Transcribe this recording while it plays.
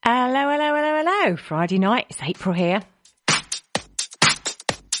Hello, hello, hello, hello. Friday night, it's April here.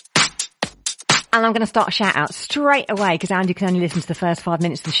 And I'm going to start a shout out straight away because Andy can only listen to the first 5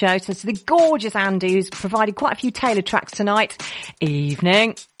 minutes of the show. So to the gorgeous Andy who's provided quite a few tailored tracks tonight.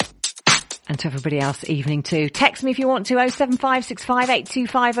 Evening. And to everybody else, evening too. Text me if you want to,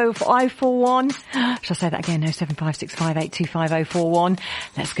 07565825041. Shall I say that again? 07565825041.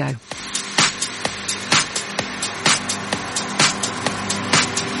 Let's go.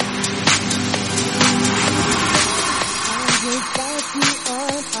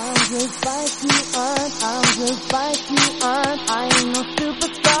 Just like you aren't, I'm just like you aren't, I ain't no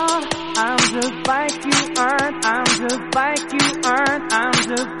superstar. I'm just like you aren't, I'm just like you aren't, I'm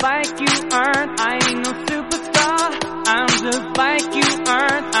just like you aren't, I ain't no superstar. I'm just like you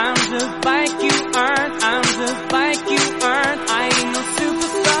aren't, I'm just like you aren't, I'm just like you aren't, I ain't no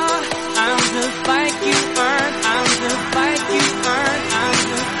superstar. I'm just like you aren't, I'm just like you aren't, I'm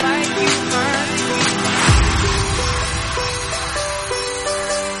just like you aren't.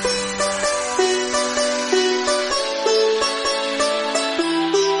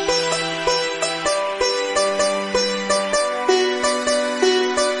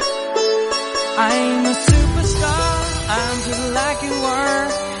 I ain't no superstar, I'm just like you are.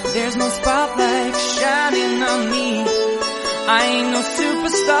 There's no spotlight shining on me. I ain't no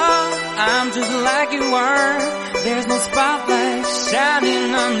superstar, I'm just like you are. There's no spotlight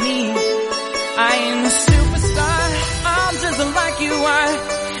shining on me. I ain't no superstar, I'm just like you are.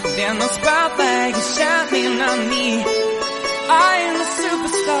 There's no spotlight shining on me. I ain't no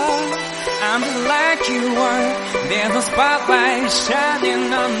superstar, I'm just like you are. There's no spotlight shining on me.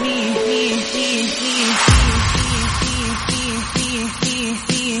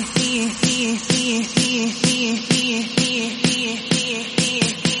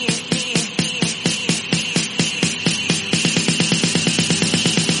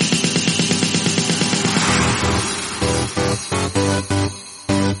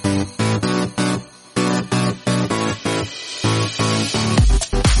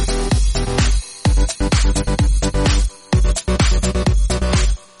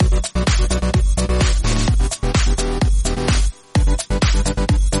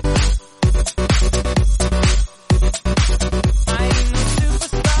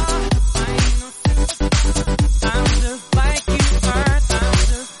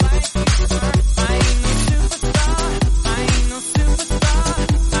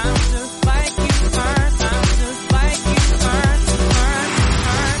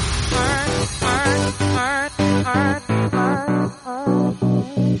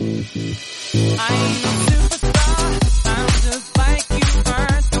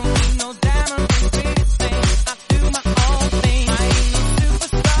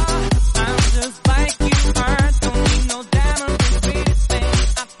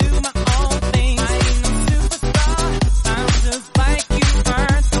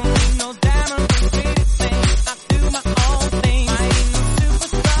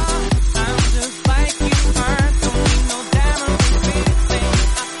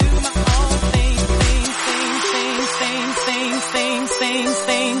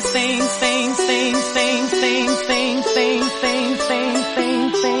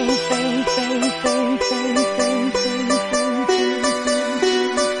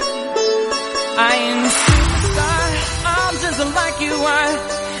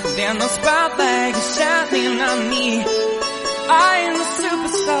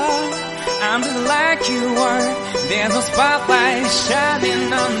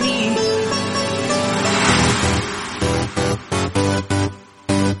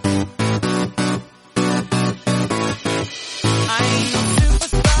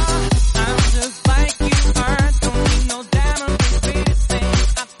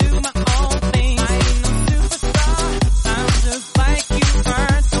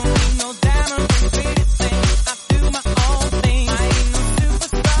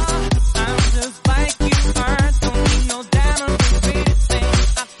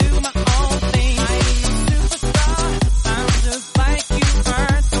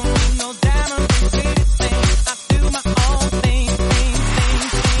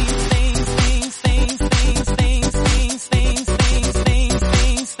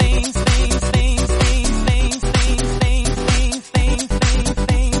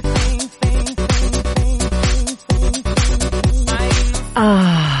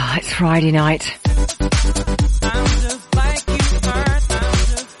 Friday night.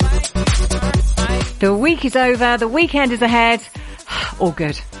 The week is over, the weekend is ahead. All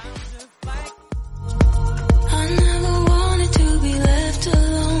good.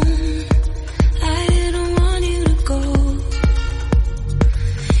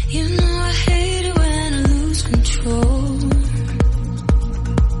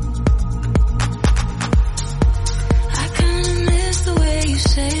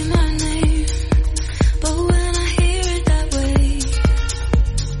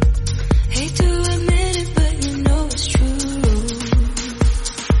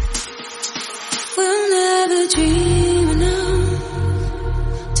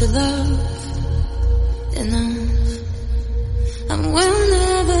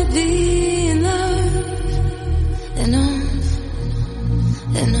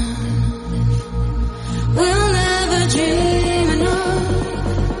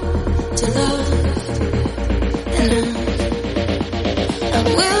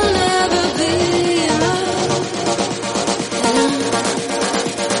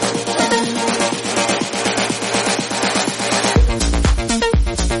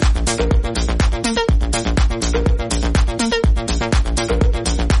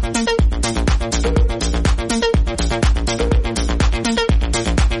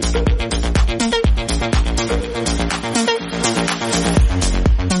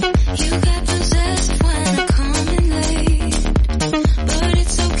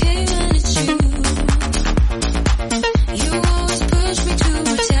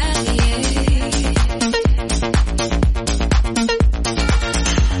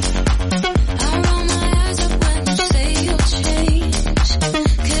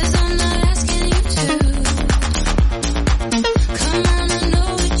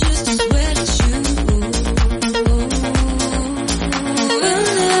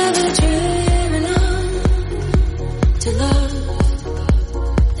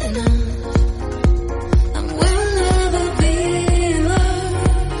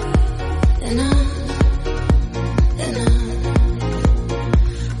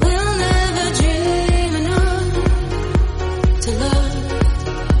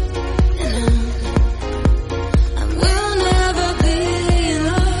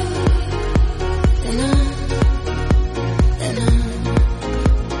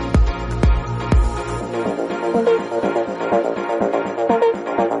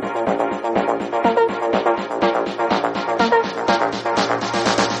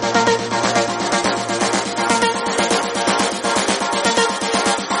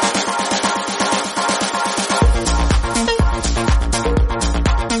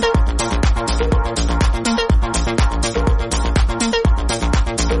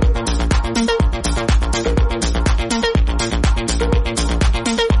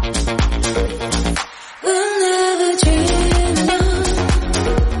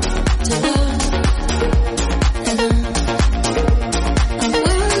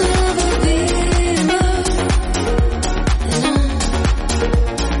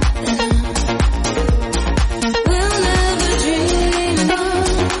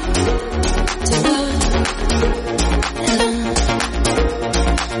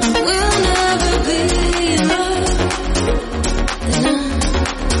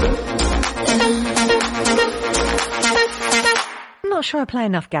 not sure I play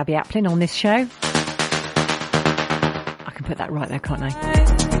enough Gabby Applin on this show. I can put that right there, can't I?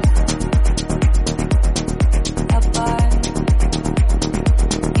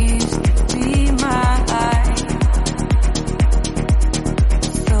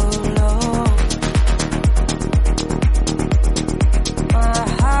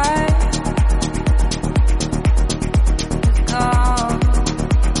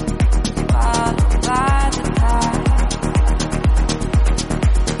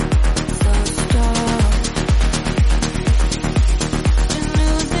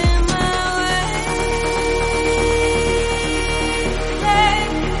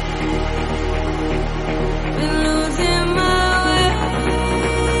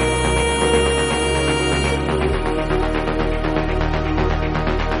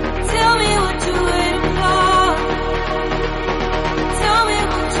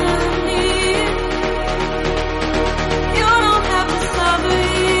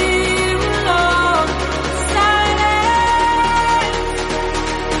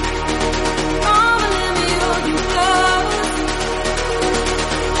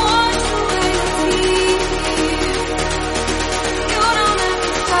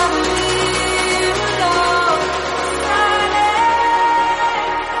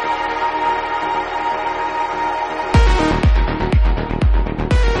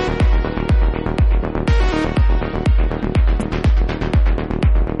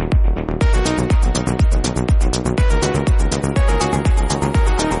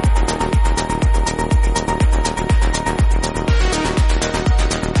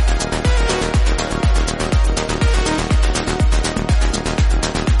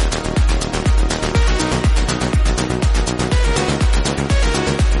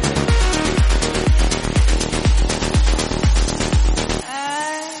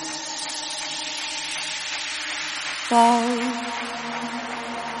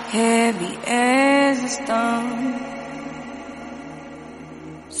 Heavy as a stone,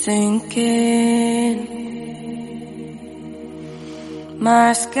 sinking.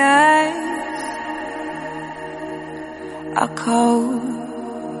 My skies are cold,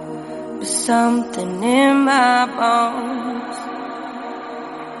 but something in my bones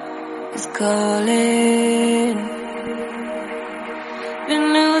is calling.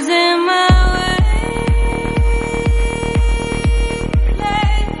 Been losing my way.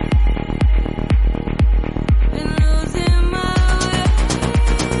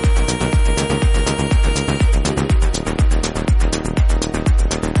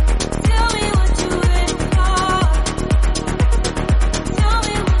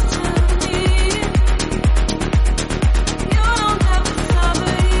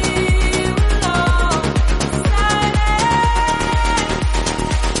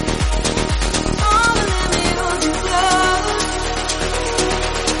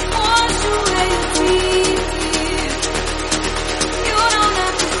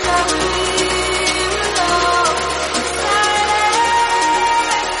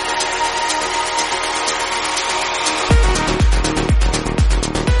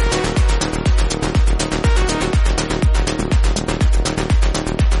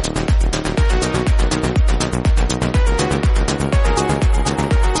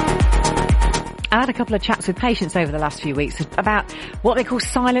 A couple of chats with patients over the last few weeks about what they call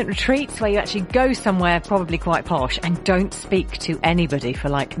silent retreats, where you actually go somewhere probably quite posh and don't speak to anybody for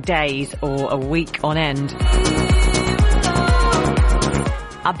like days or a week on end.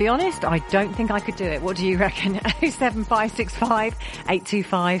 I'll be honest, I don't think I could do it. What do you reckon? 07565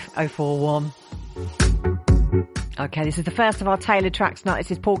 825 041. Okay, this is the first of our tailored tracks tonight.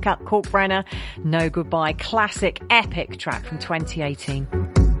 This is Paul Kalkbrenner, No Goodbye, classic epic track from 2018.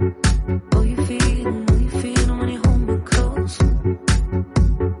 What you feeling when you hold me close?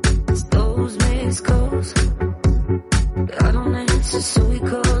 It's those missed calls. I don't answer, so he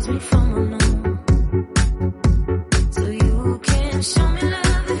calls me from unknown. So you can show me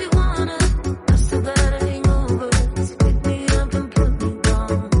love if you wanna. I still got a hangover. So pick me up and put me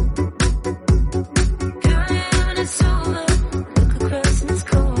down. Here I am and it's over. Look across in this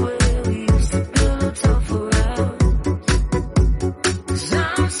cold world. We used to build tough for hours.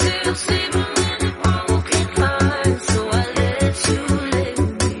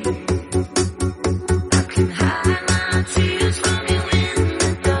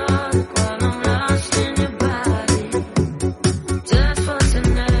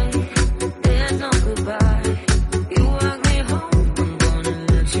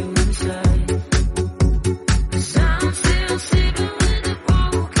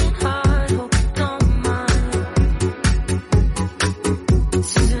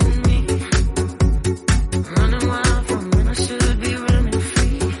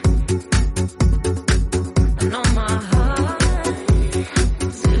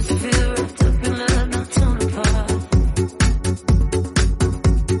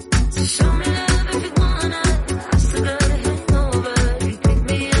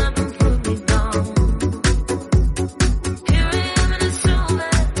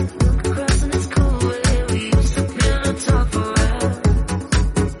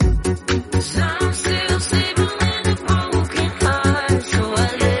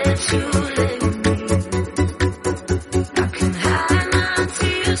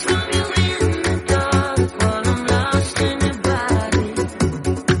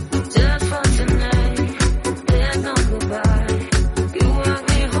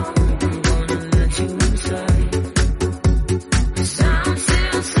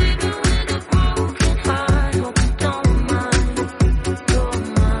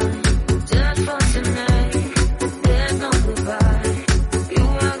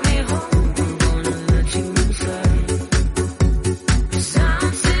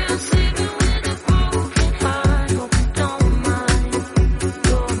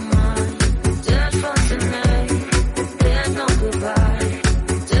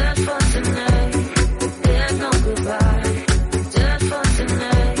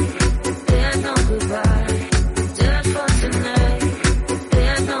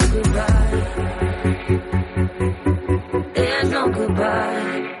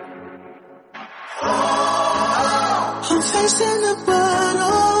 facing the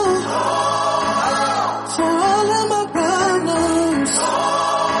battle for all of my problems.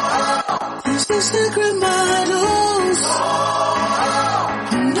 These the secret models,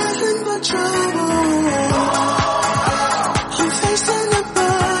 nothing but trouble. I'm facing the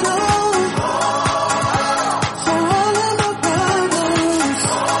battle for all of my problems.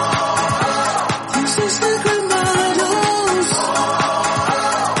 These the secret models,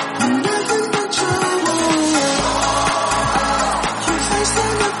 nothing but trouble. I'm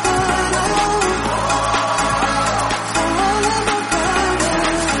facing the battle for all of my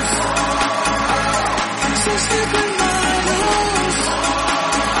problems. These the secret models. I'm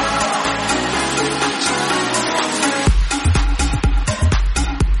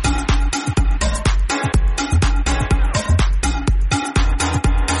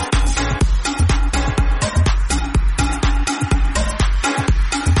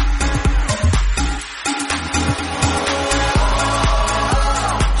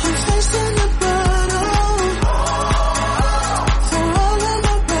facing the battle for all of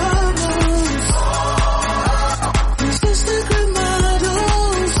my problems. These the secret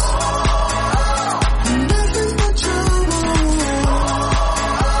models, nothing but trouble.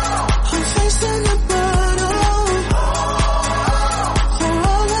 I'm facing the battle for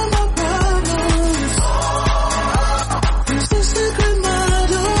all of my problems. These the secret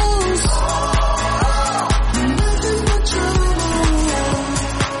models, nothing but trouble.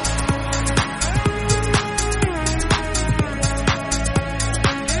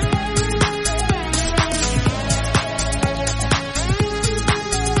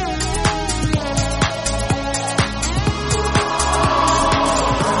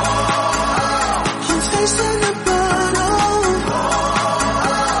 I'm facing the battle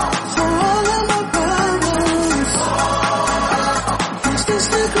for all of my problems. These the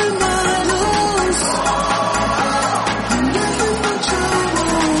secret models, nothing but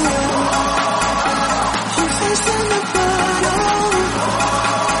trouble. I'm facing the battle for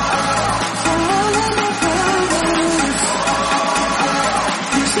all of my problems.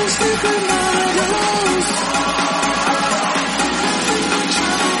 These the secret models,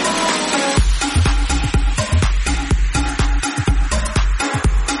 nothing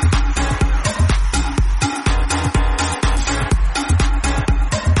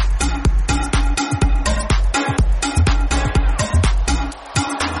but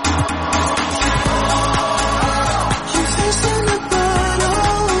trouble. I'm facing the battle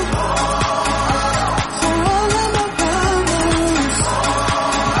for all of my problems.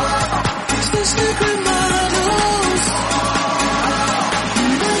 These the secret models,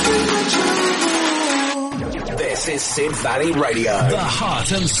 nothing but trouble. This is Sid Valley Radio. The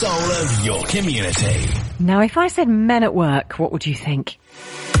heart and soul of your community. Now, if I said Men at Work, what would you think?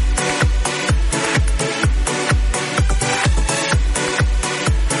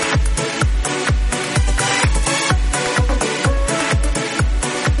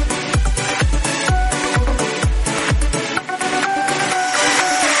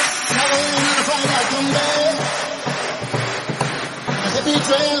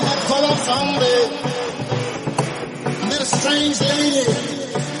 Strange lady,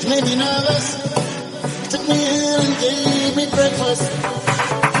 she made me nervous. Took me in and gave me breakfast. I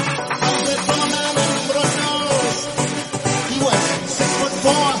was from a man in Brussels. He was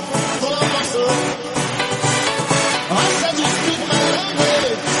 6'4", full of muscle. I said, "You speak my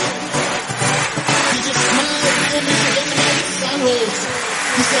language." He just smiled and gave me a sandwich.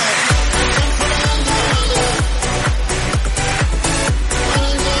 He said, "I'm from Angola. I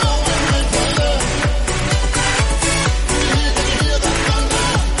know I'm my brother. Did you hear that thunder?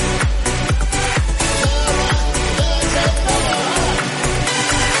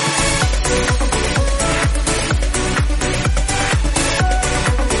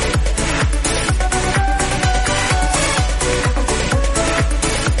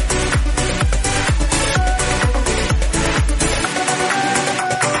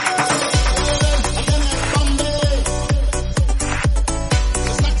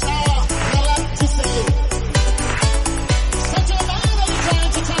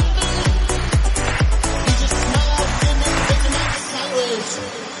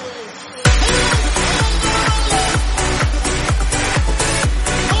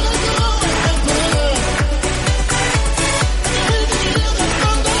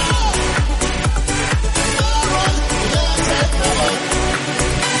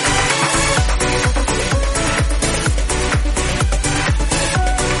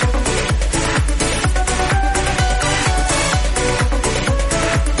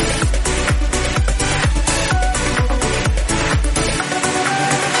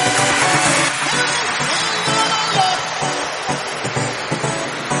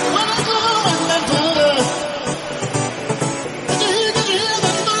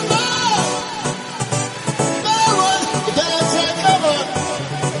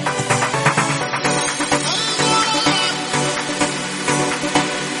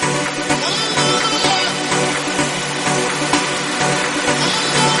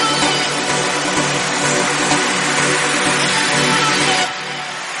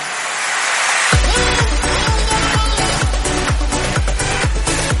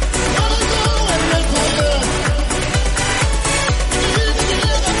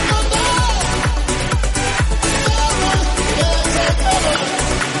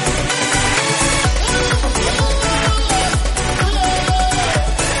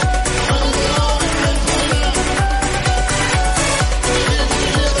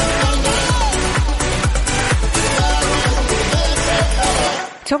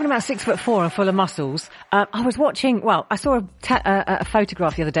 Talking about 6'4" and full of muscles, I was watching, I saw a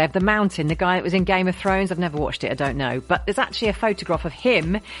photograph the other day of the Mountain, the guy that was in Game of Thrones. I've never watched it, I don't know. But there's actually a photograph of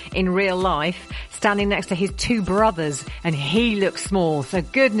him in real life standing next to his two brothers, and he looks small. So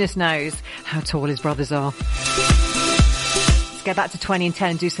goodness knows how tall his brothers are. Let's go back to 20 and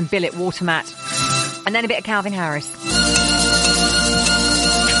 10 and do some Billet Watermat. And then a bit of Calvin Harris.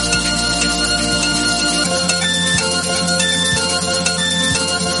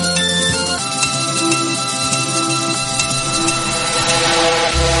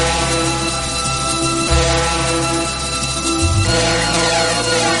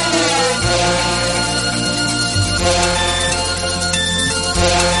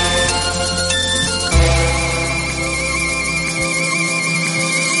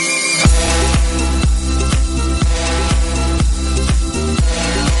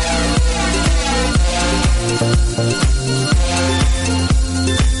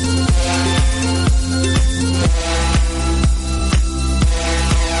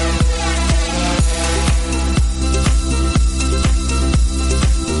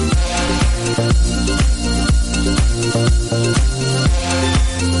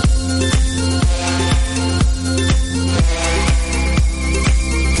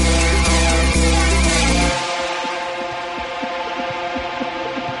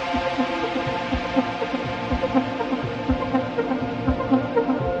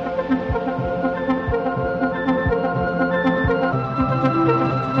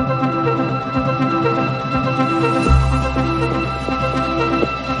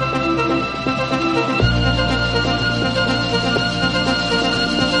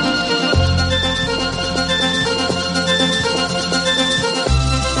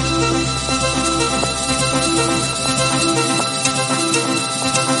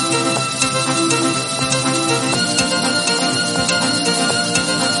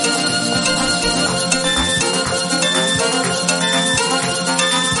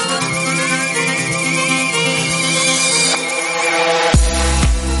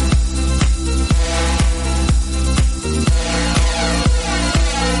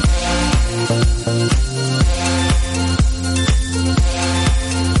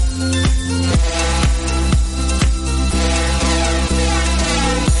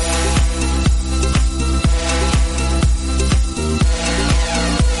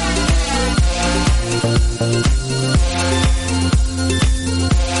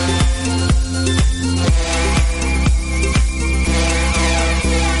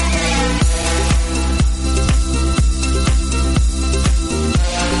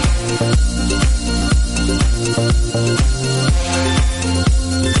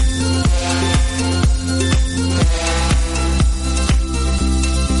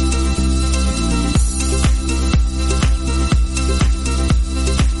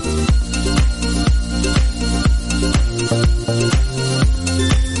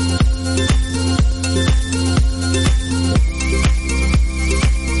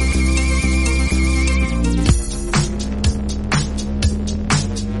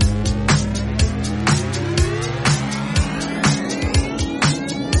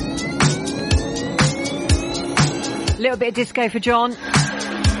 Little bit of disco for John.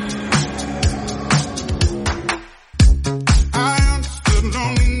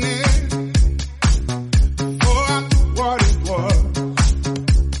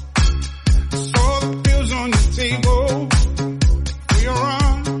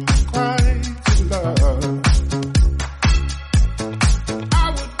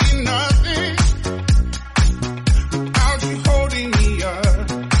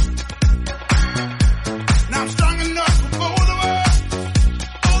 Now I'm strong enough for both of us.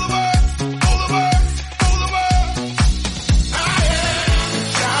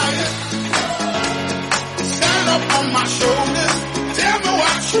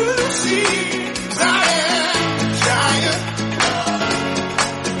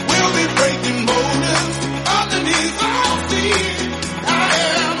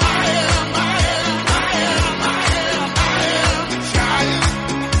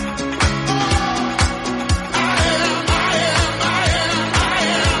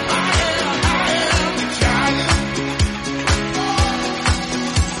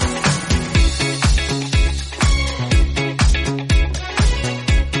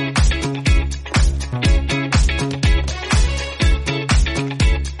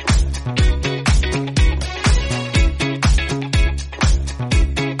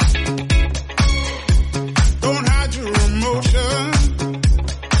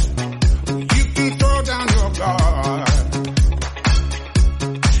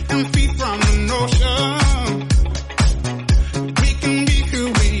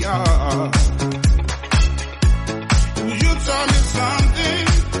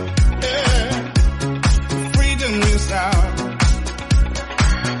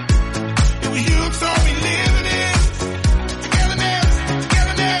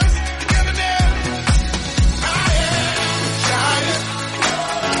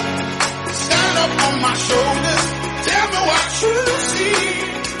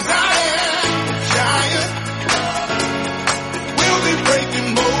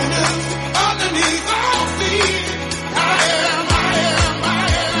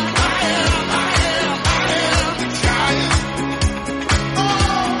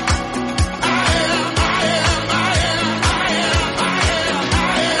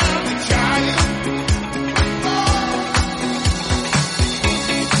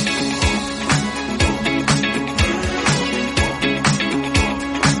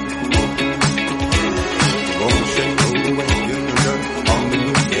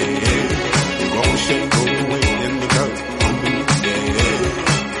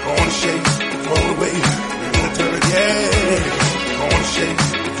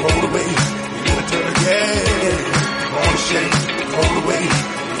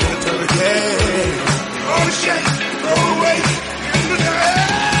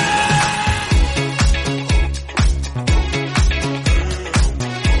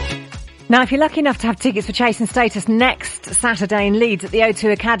 Now, if you're lucky enough to have tickets for Chase and Status next Saturday in Leeds at the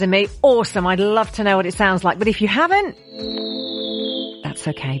O2 Academy, awesome. I'd love to know what it sounds like. But if you haven't, that's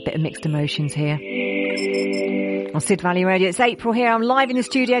okay. Bit of mixed emotions here. On Sid Valley Radio, it's April here. I'm live in the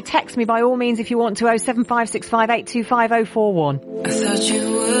studio. Text me by all means if you want to. 07565825041. I thought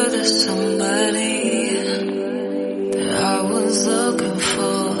you were the somebody that I was looking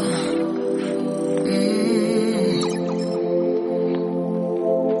for.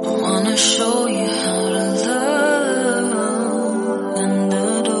 I wanna show you how to love and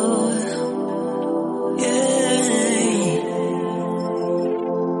adore. Yeah.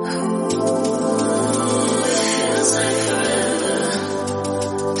 Feels like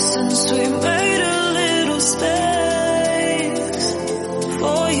forever since we made a little space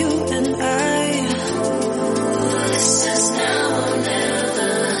for you and I. This is now or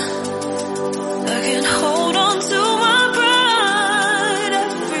never. I can hold on to my pride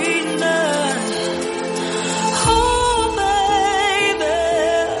every night. Oh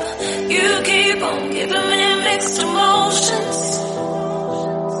baby, you keep on giving me mixed emotions.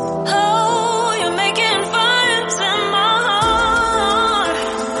 Oh, you're making fires in my heart.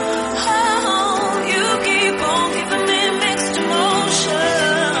 Oh, you keep on giving me mixed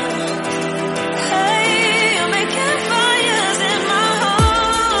emotions. Hey, you're making fires in my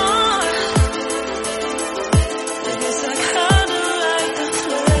heart. It's like kinda like the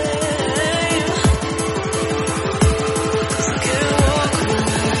flame. I can't walk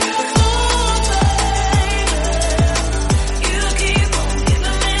away. Oh baby, you keep on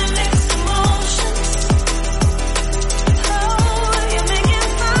giving me mixed emotions. Oh, you're making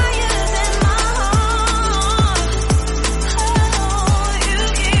fires in my heart. Oh, you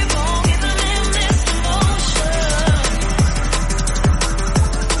keep on giving me mixed emotions.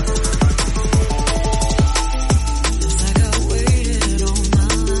 It's like I waited all my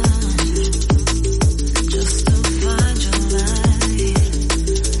life just to find your light.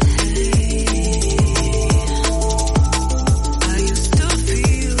 Hey, I used to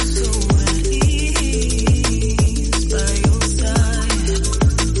feel so at ease by your side.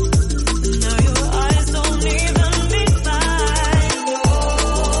 Now your eyes don't even meet mine.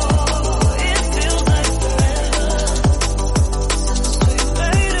 Oh, it feels like forever since we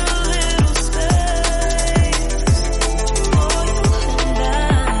made a little space for you and I.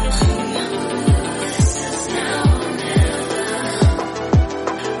 This is now or never.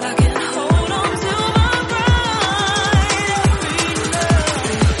 I can hold on to my pride every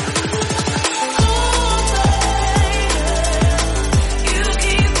night. Oh baby, you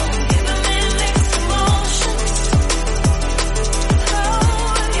keep on giving me mixed emotions.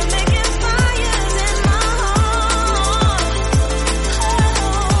 Oh, you're making fires in my heart.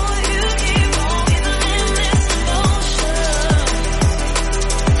 Oh, you keep on giving me mixed emotions.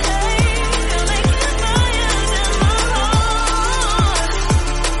 Hey, you're making fires in my heart.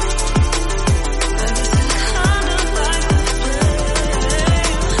 And this is kinda like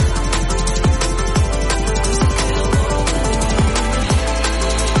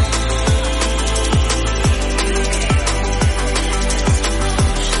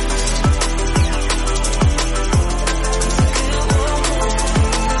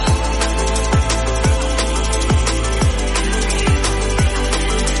the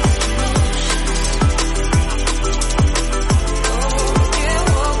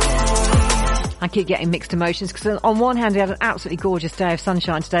I keep getting mixed emotions because on one hand we had an absolutely gorgeous day of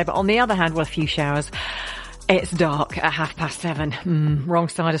sunshine today, but on the other hand, well, a few showers. It's dark at 7:30. Wrong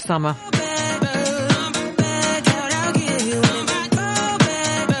side of summer.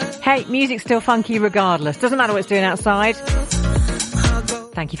 Hey, music's still funky regardless. Doesn't matter what it's doing outside.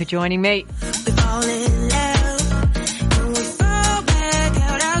 Thank you for joining me.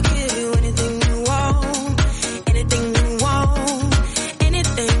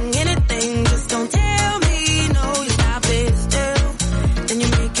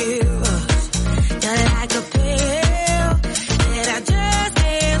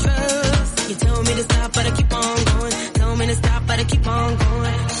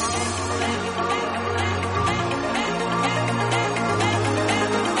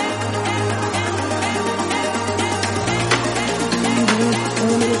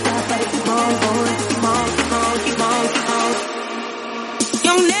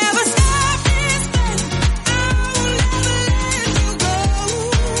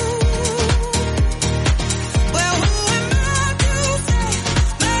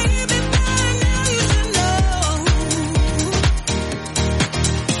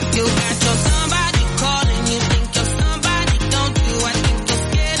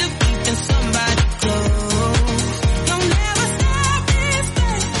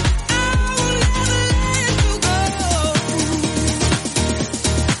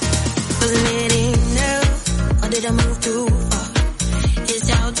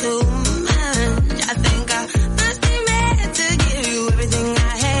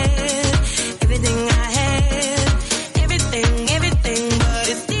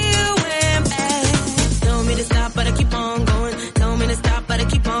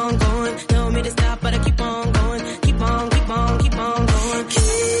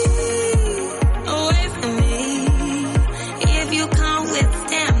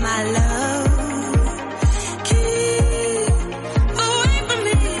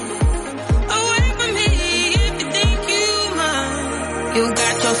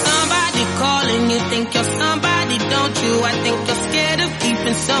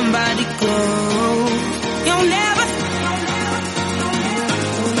 somebody close. You'll never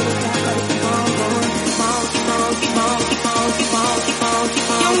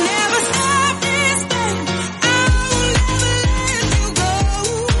you'll never stop this thing. I will never let you go.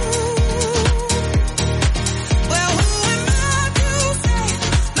 Well, who am I to say?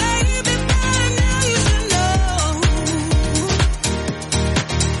 Baby, by now you should know.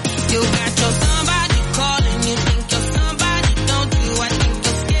 You got your somebody calling, you think you're somebody, don't you? I think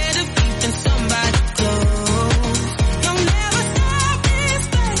you're scared of keeping somebody close. You'll never stop this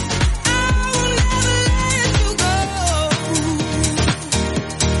thing. I will never let you go.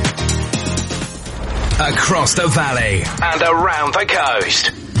 Across the valley and around the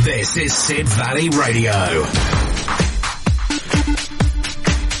coast. This is Sid Valley Radio.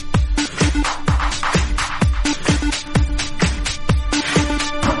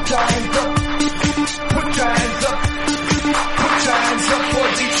 Put your hands up. Put your hands up. Put your hands up for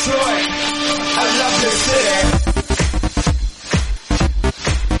Detroit. I love this city.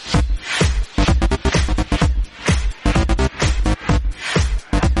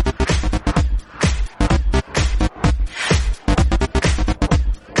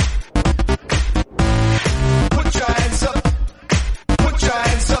 Put your hands up. Put your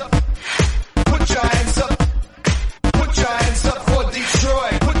hands up. Put your hands up. Put your hands up for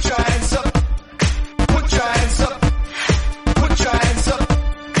Detroit. Put your hands up. Put your hands up. Put your hands up.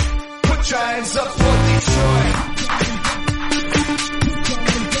 Put your hands up for Detroit. Put your hands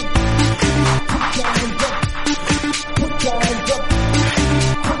up. Put your hands up.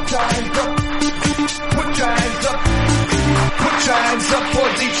 Put your hands up. Put your hands up. Put your hands up for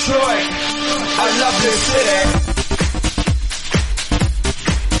Detroit. I love this city.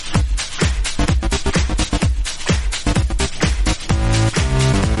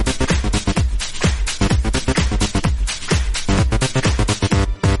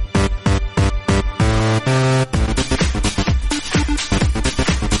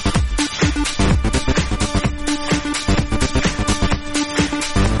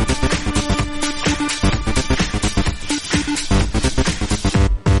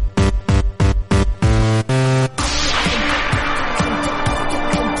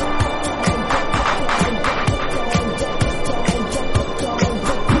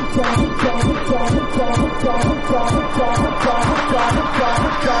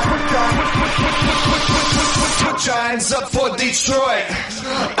 Put your hands up for Detroit,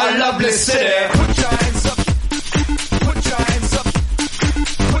 a lovely city. Put your hands up. Put your hands up.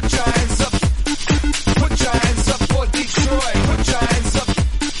 Put your hands up. Put your hands up for Detroit. Put your hands up.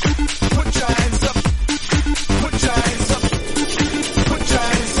 Put your hands up. Put your hands up. Put your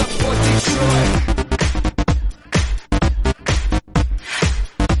hands up for Detroit.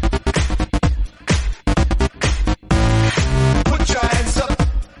 Put your hands up.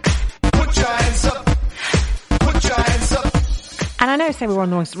 Put your hands up. Put your hands up. And I know I say we're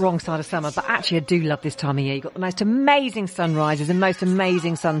on the wrong side of summer, but actually I do love this time of year. You've got the most amazing sunrises and most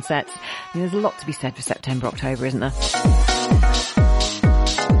amazing sunsets. I mean, there's a lot to be said for September, October, isn't there?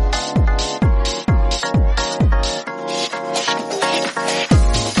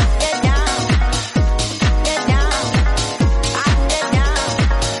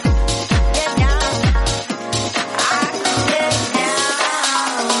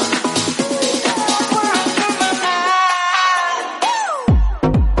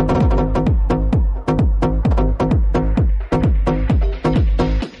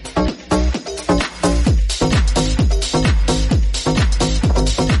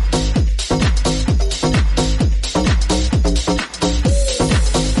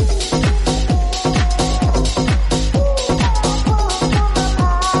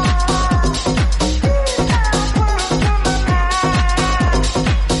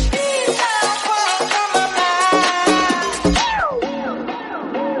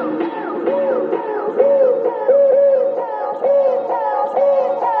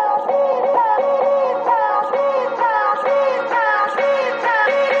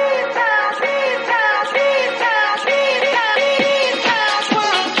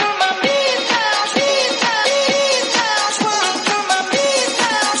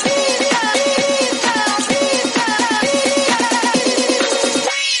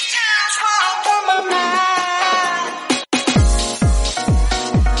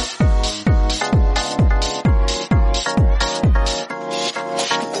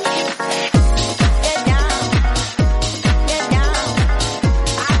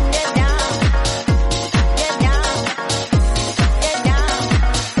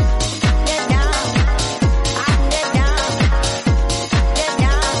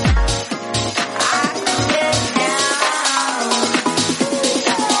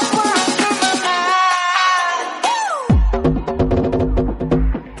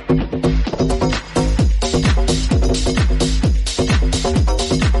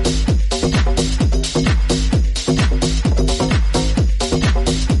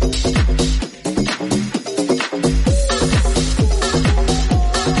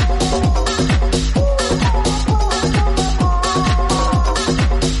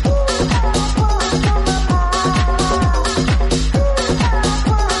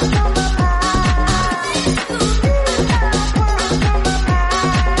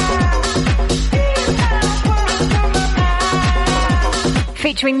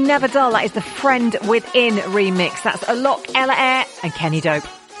 Never Dull. That is the Friend Within remix. That's Alok, Ella Air and Kenny Dope.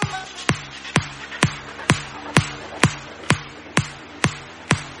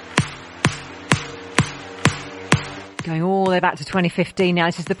 Going all the way back to 2015 now.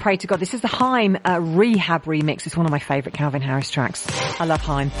 This is the Pray to God. This is the Haim Rehab remix. It's one of my favourite Calvin Harris tracks. I love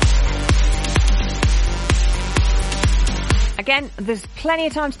Haim. Again, there's plenty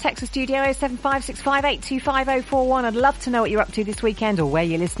of time to text the studio, 07565825041. I'd love to know what you're up to this weekend or where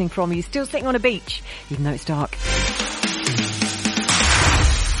you're listening from. Are you still sitting on a beach, even though it's dark?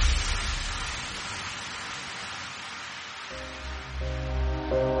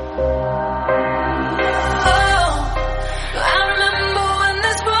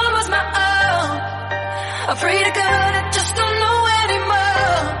 I pray to God, I just don't know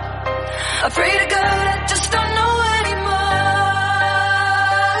anymore. I pray to God, I just don't know anymore.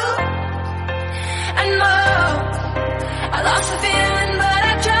 And more, I lost the feeling, but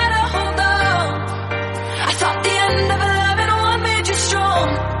I try to hold on. I thought the end of loving one made you strong.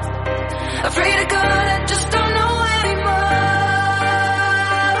 I pray to God, I just don't know anymore.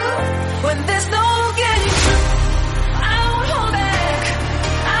 When there's no getting through, I won't hold back.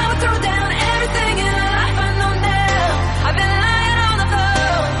 I will throw down everything in life. I've been lying on the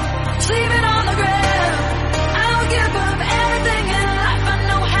floor, sleeping on the ground. I will give up everything in life I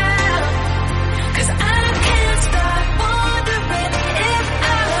know how. 'Cause I can't stop wondering if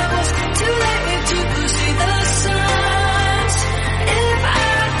I was too late to see the signs. If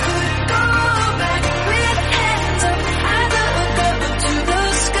I could go back with hands up, I'd look up to the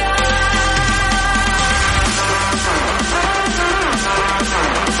sky.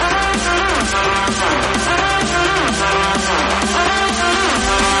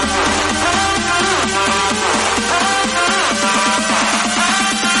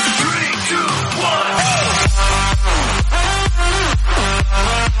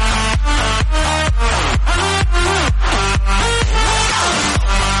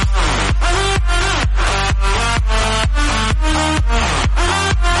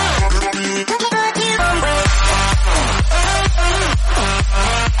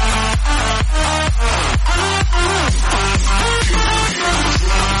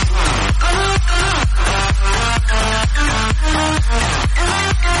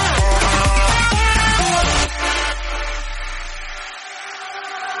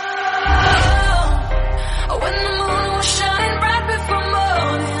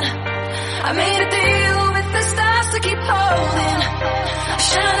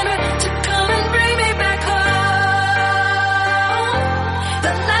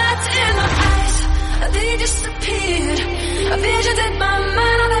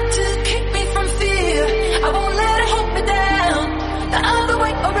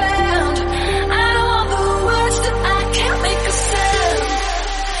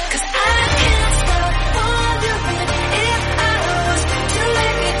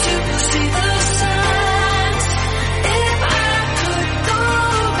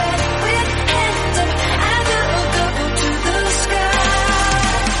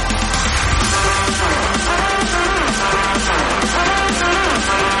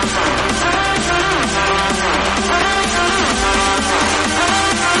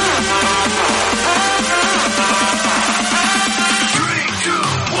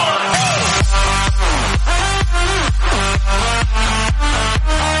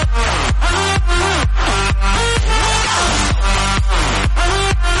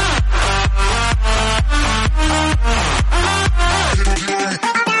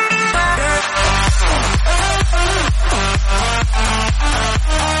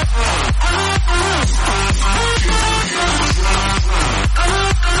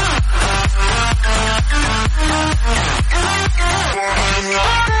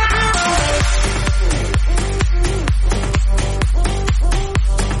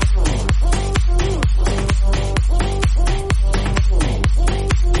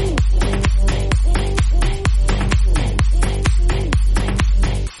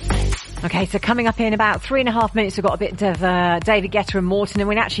 So coming up in about 3.5 minutes, we've got a bit of David Guetta and Morton, and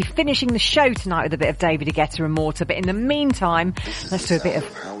we're actually finishing the show tonight with a bit of David Guetta and Morton. But in the meantime, let's do a bit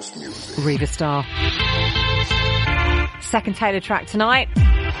of Reva Starr. Second Taylor track tonight,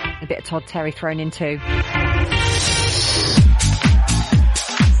 a bit of Todd Terry thrown in too.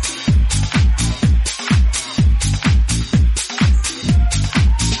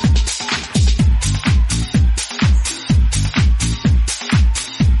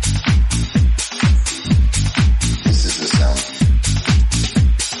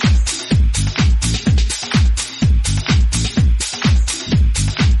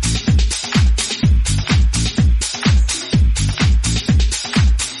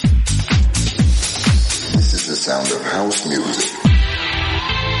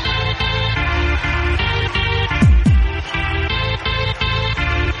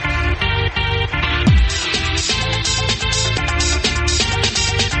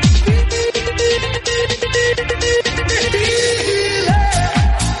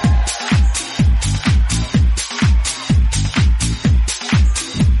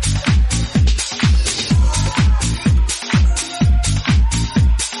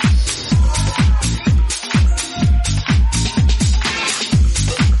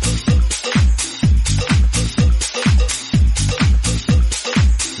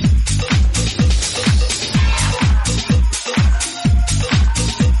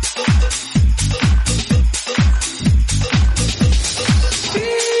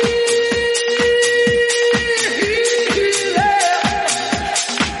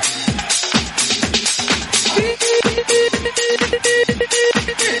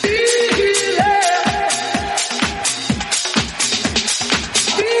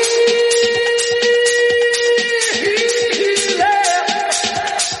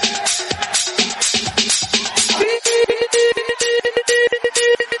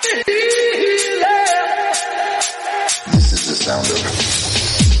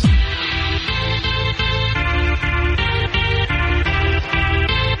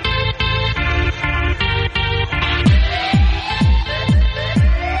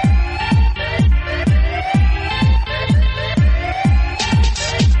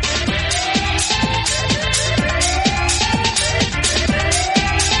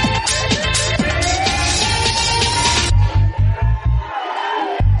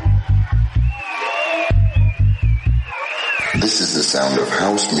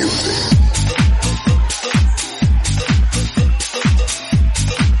 house music.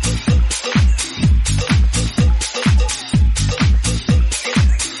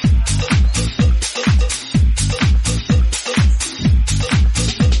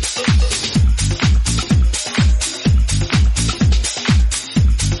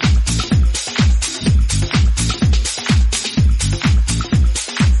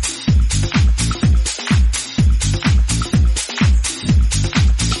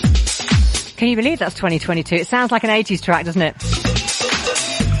 Can you believe that's 2022? It sounds like an 80s track, doesn't it?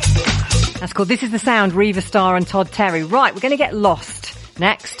 That's cool. This is the sound, Reva Starr and Todd Terry. Right, we're going to get lost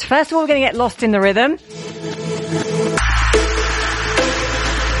next. First of all, we're going to get lost in the rhythm.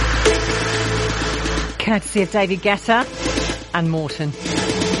 Courtesy of David Guetta and Morton.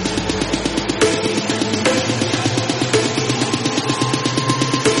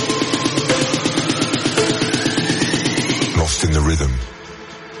 Lost in the rhythm.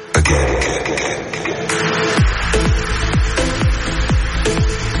 Again.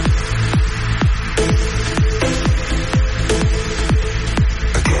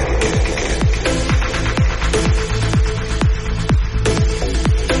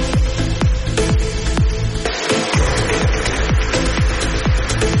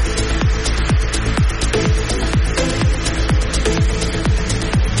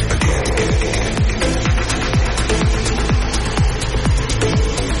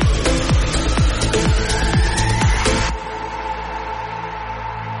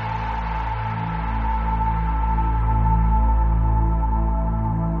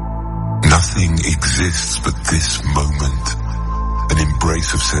 Nothing exists but this moment, an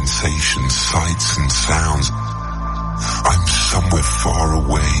embrace of sensations, sights and sounds. I'm somewhere far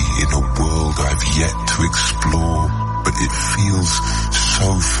away in a world I've yet to explore, but it feels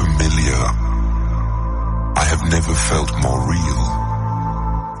so familiar. I have never felt more real.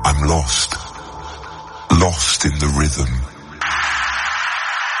 I'm lost in the rhythm.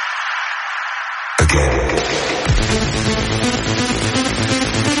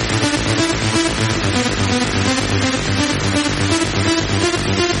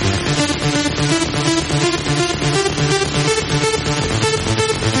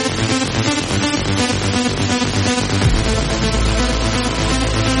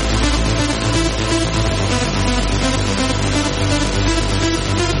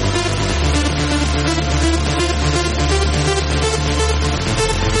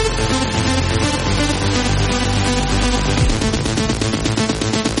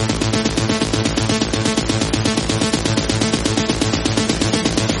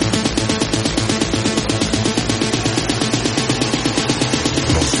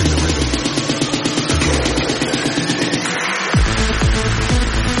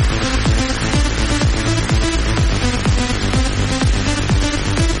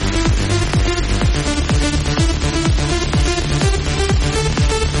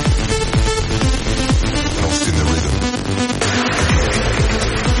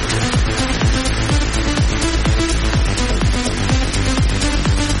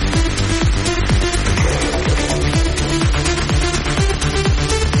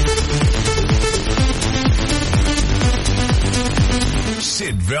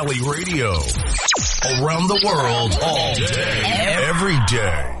 Valley Radio. Around the world, all day, every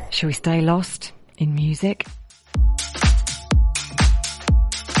day. Shall we stay lost in music?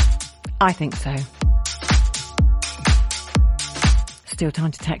 I think so. Still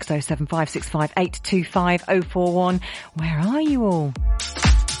time to text 07565 825 041. Where are you all?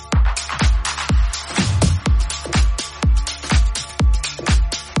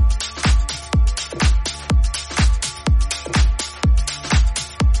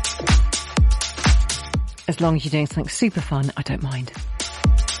 As long as you're doing something super fun, I don't mind.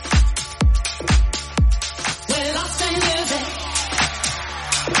 We're lost in music.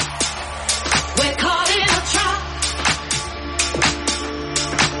 We're caught in a trap.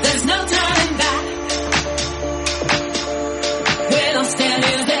 There's no turning back. We're lost in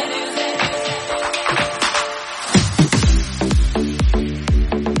music.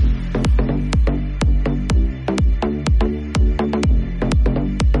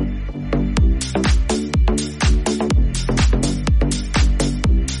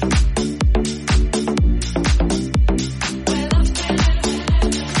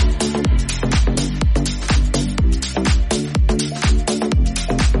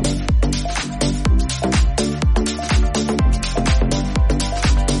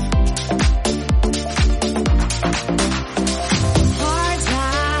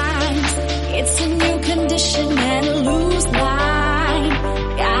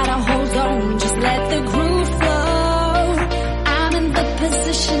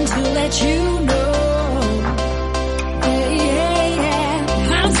 position to let you know. Yeah, yeah,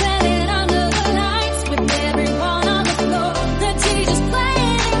 yeah. I'm standing under the lights with everyone on the floor. The teacher's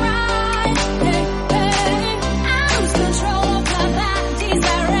playing it right. Hey, hey. I lose control of my body's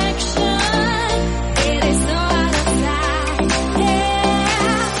direction. It is so out of sight.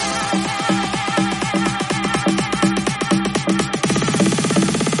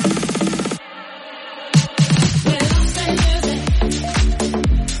 We're lost in music.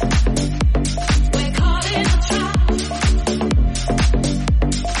 We're caught in a trap.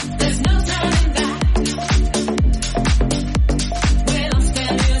 There's no turning back. We're lost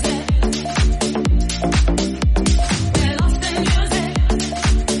in music. We're lost in music.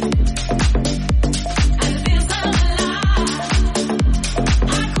 And it feels so alive.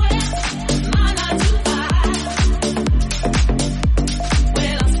 I quit my 9 to 5.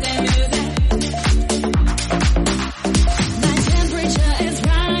 We're lost in music. My temperature is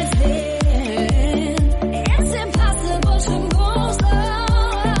rising. It's impossible to go slow.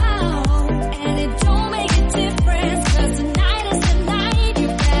 And it don't make a difference, 'cause tonight is the night. You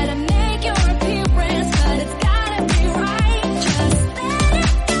better make your appearance, but it's gotta be right. Just let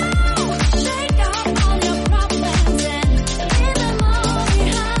it go. Shake off all your problems and leave them all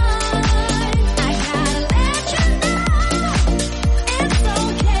behind. I gotta let you know it's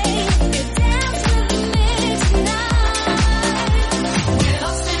okay to dance with me tonight. We're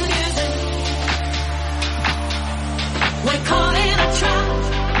lost in music. We're caught in a trap.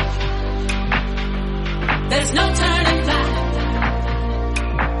 There's no turning back.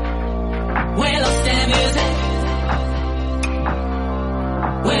 We're lost in music.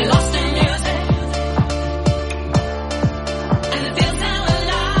 We're lost in music. And it feels so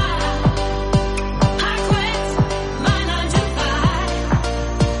alive. I quit my 9 to 5.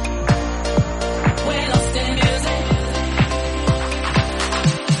 We're lost in music.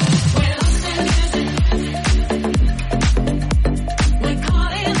 We're lost in music. We're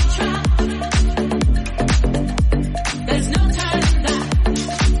caught in a trap. There's no turning back.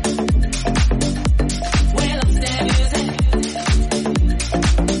 We're lost in music.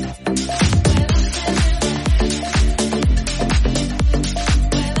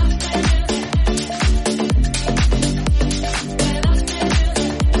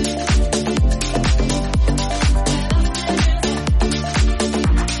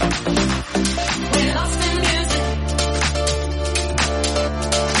 We're lost in music.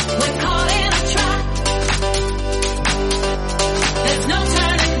 We're caught in a trap. There's no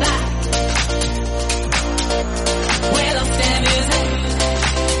turning back. We're lost in music.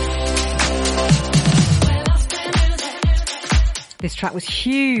 We're lost in music. This track was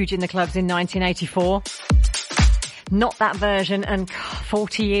huge in the clubs in 1984. Not that version, and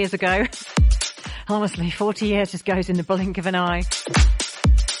 40 years ago. Honestly, 40 years just goes in the blink of an eye.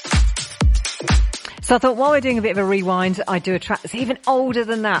 So I thought while we're doing a bit of a rewind, I'd do a track that's even older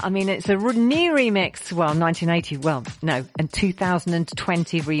than that. I mean, it's a new remix, well, 1980, well, no, and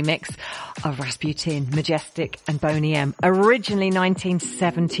 2020 remix of Rasputin, Majestic and Boney M. Originally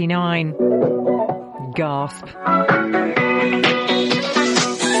 1979. Gasp.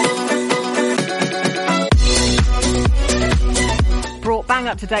 Brought bang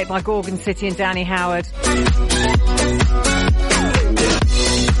up to date by Gorgon City and Danny Howard.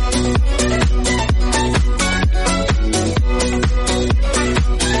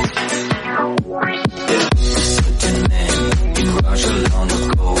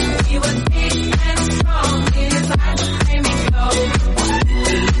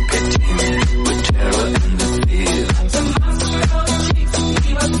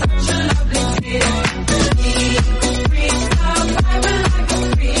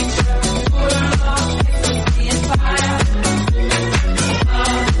 Fire.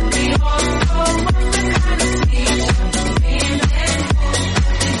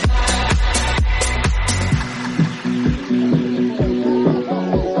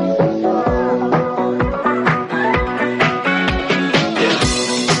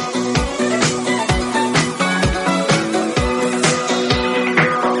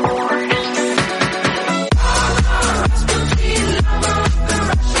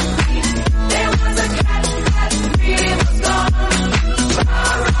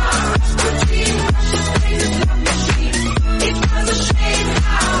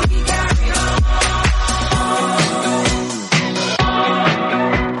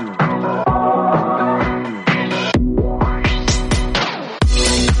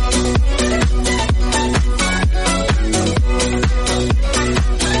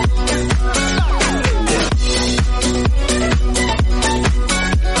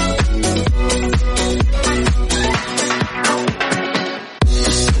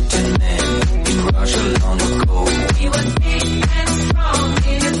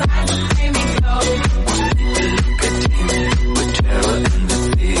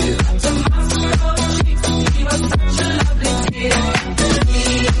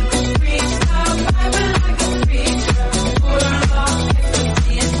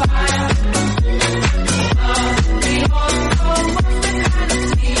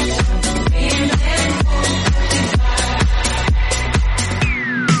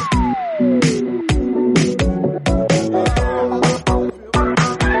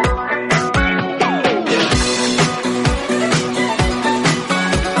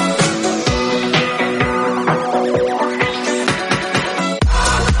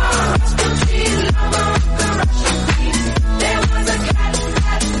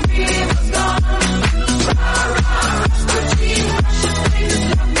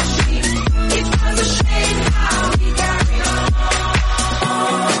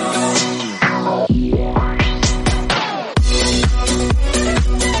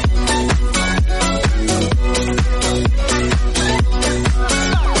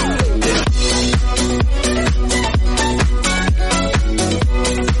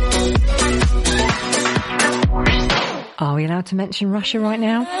 we allowed to mention Russia right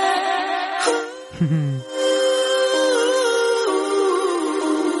now?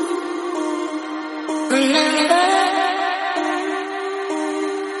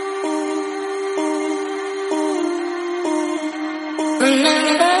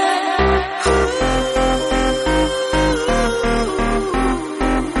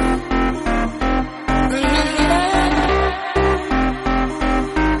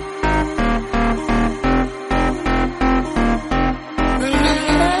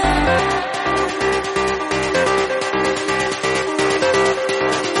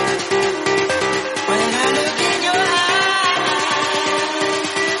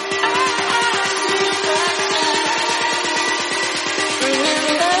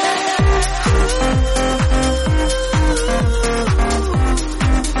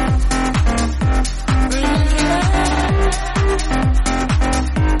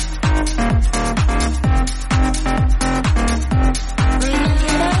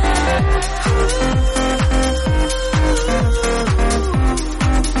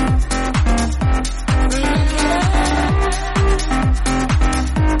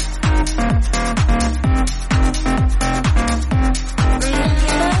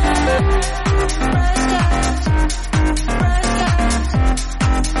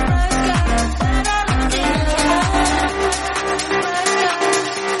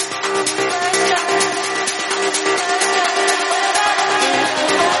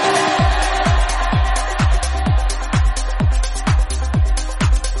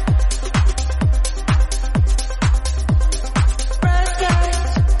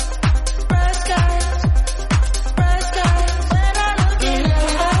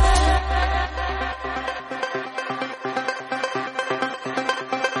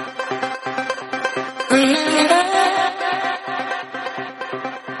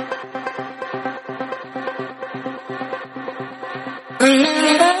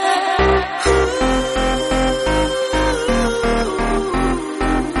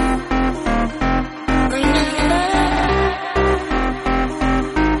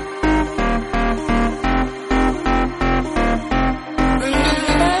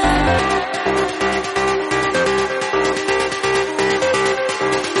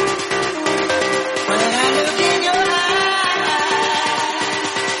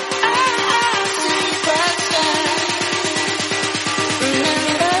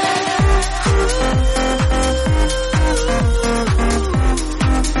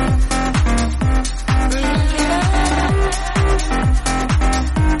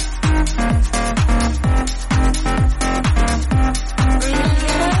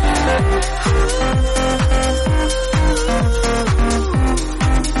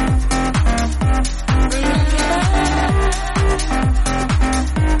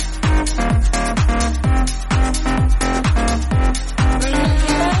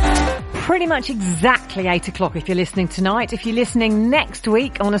 Much exactly 8 o'clock if you're listening tonight. If you're listening next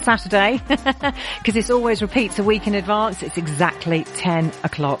week on a Saturday, because this always repeats a week in advance, it's exactly 10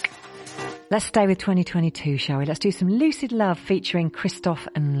 o'clock. Let's stay with 2022, shall we? Let's do some Lucid Love featuring Christoph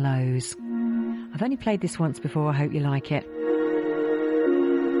and Lowe's. I've only played this once before, I hope you like it.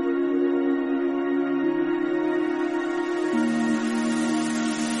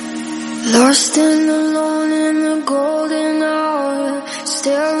 Lost and alone in the golden hour,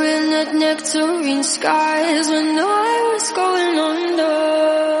 staring at nectarine skies when I was going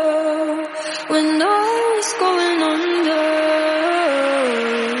under, when I was going under.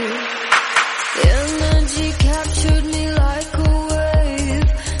 Energy captured me like a wave,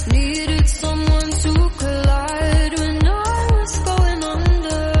 needed someone to collide when I was going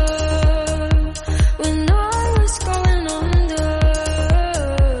under, when I was going under.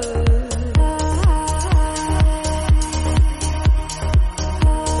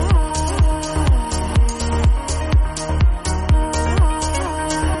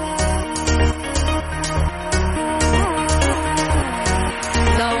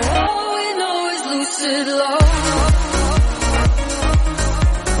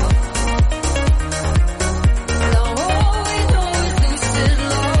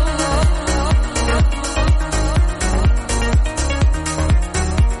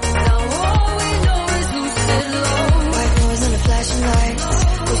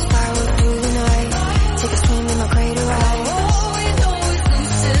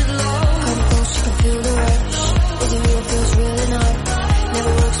 Feels real enough,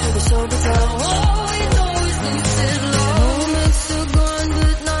 never works for the sober touch. All we know is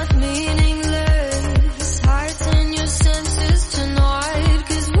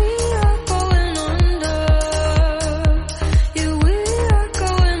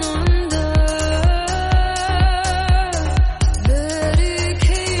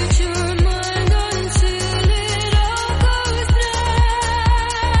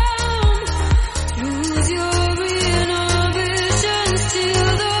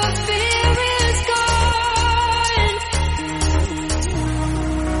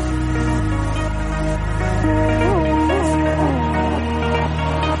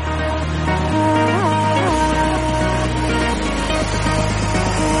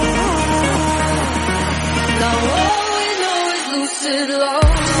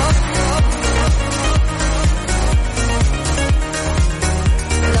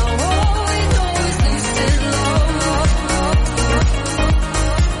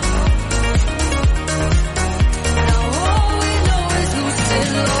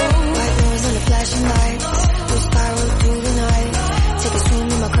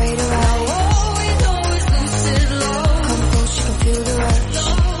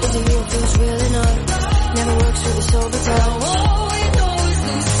to the soul tell. Oh, you know it's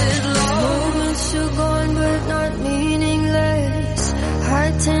lucid love. Moments are gone but not meaningless.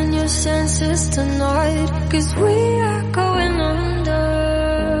 Heighten your senses tonight, 'cause we are going under.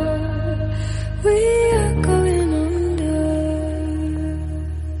 We are going under.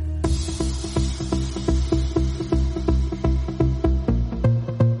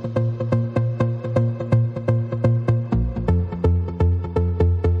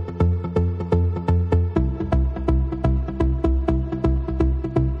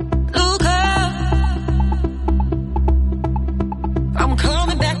 Look up, I'm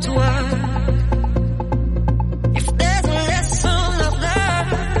coming back to earth. If there's a lesson of love,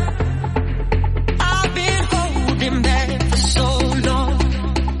 I've been holding back for so long.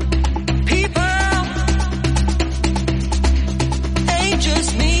 People, ain't just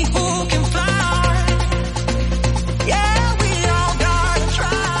me who can fly. Yeah, we all gotta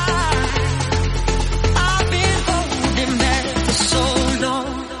try. I've been holding back for so long.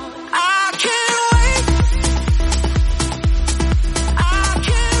 I can't wait. I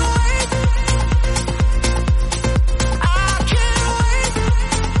can't wait. I can't wait.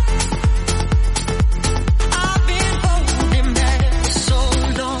 I've been holding back for so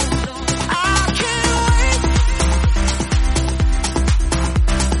long. I can't wait.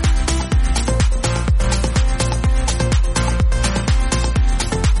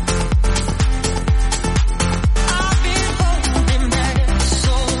 I've been holding back for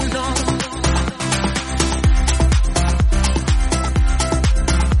so long.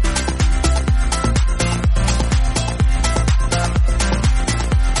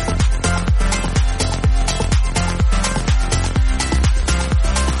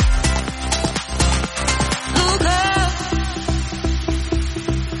 Look up,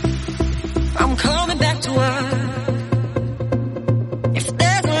 I'm coming back to earth. If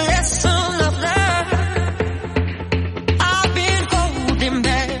there's a lesson of love, I've been holding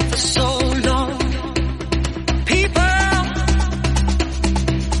back for so long. People,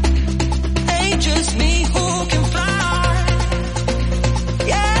 ain't just me who can fly.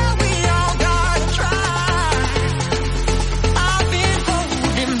 Yeah, we all gotta try. I've been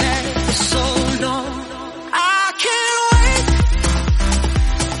holding back for so long. I can't wait.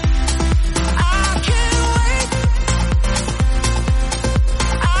 I can't wait.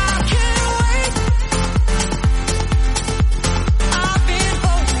 I can't wait. I've been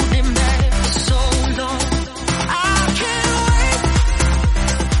holding back for so long. I can't wait.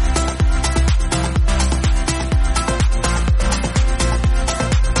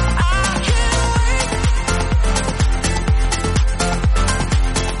 I can't wait.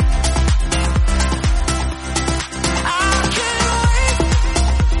 I can't wait.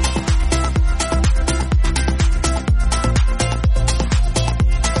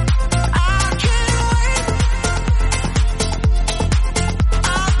 I can't wait.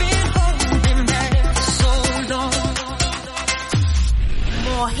 I've been holding back for so long.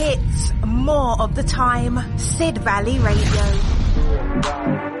 More hits, more of the time. Sid Valley Radio.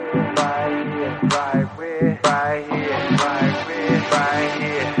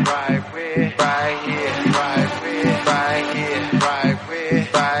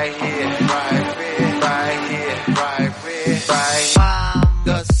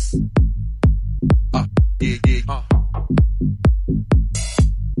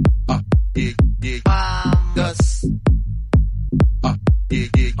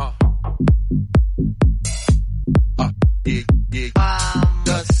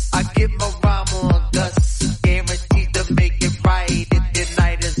 I give my rhyme on Gus, guaranteed to make it right if the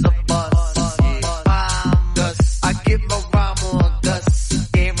night is a bust. Gus, I give my rhyme on Gus,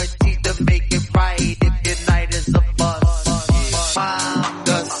 guaranteed to make it right if the night is a bust.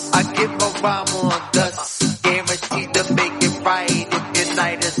 Gus, I give my rhyme on Gus, guaranteed to make it right if the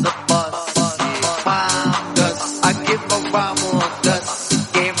night is a bust. Gus, I give my rhyme on Gus,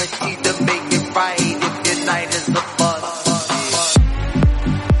 guaranteed to make it right if the night is a bust.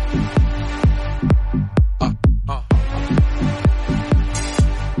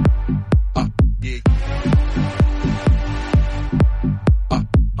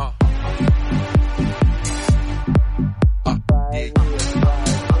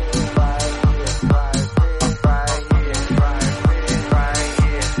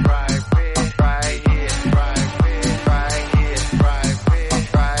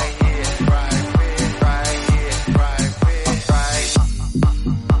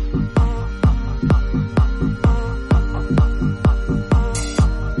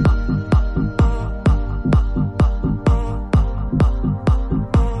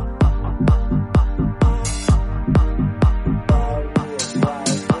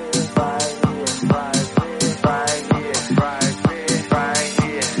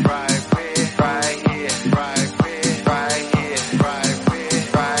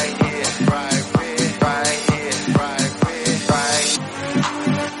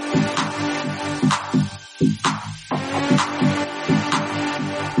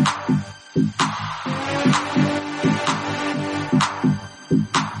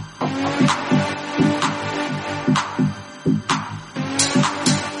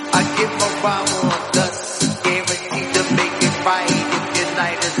 vamos, dust. Guaranteed to make it right if your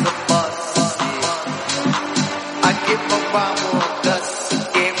night is a bust. I give my vamos, dust.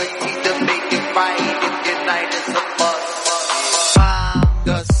 Guaranteed to make it right if your night is a bust. Bomb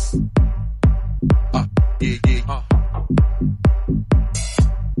dust. Yeah, yeah.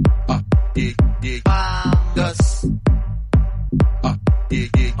 Yeah, yeah. Bomb dust. Yeah,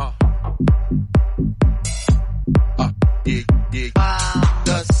 yeah. Yeah, yeah. Bomb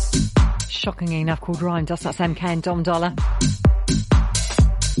dust. Shockingly enough, called Rhyme Dust. That's MK and Dom Dollar.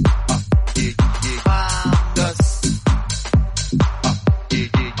 Yeah, yeah. Bomb dust. Yeah,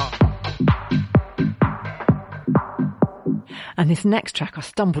 yeah. And this next track I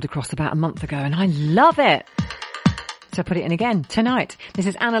stumbled across about a month ago and I love it. So I put it in again tonight. This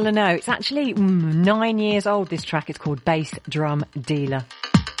is Anna Leno. It's actually 9 years old, this track. It's called Bass Drum Dealer.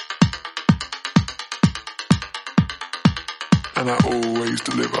 And I always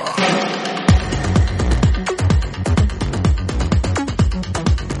deliver.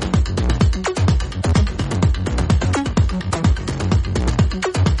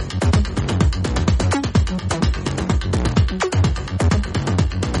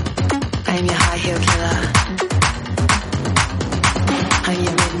 I'm your high heel killer. I'm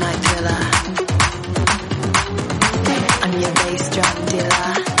your midnight thriller. I'm your bass drum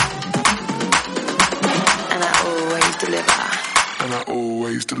dealer. And I always deliver. And I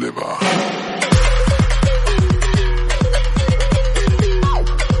always deliver. And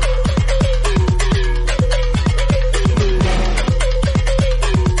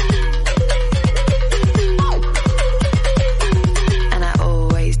I always deliver. And I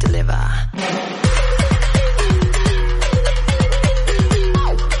always deliver.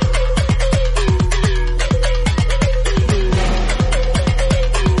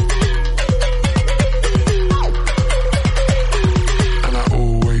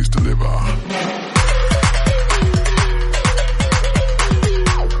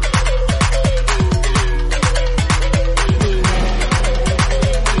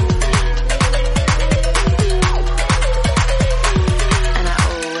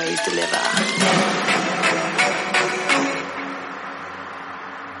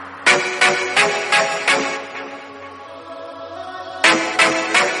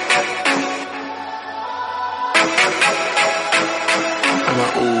 And I always deliver. And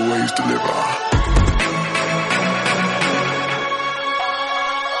I always deliver.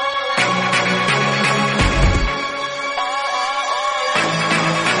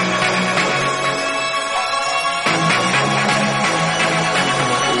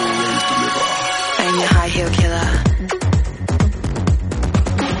 I'm your high heel killer.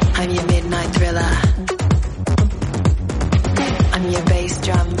 I'm your midnight thriller. I'm your bass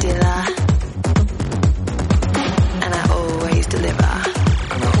drum dealer. And I always deliver.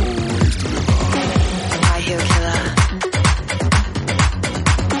 And I always deliver. High heel killer.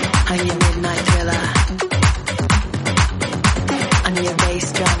 I'm your midnight thriller. I'm your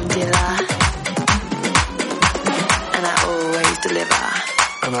bass drum dealer. And I always deliver.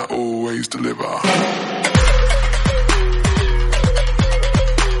 And I always deliver.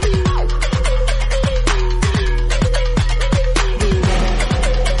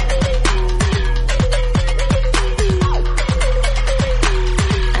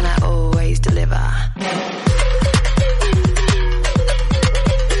 And I always deliver. And I always deliver. And I always deliver.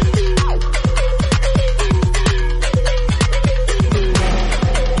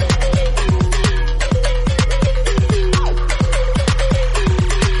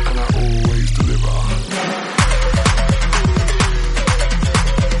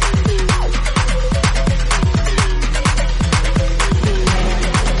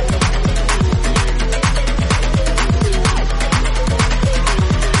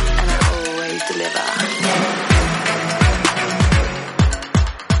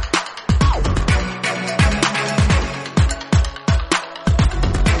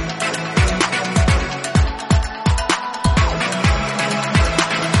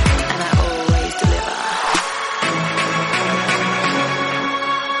 And I always deliver.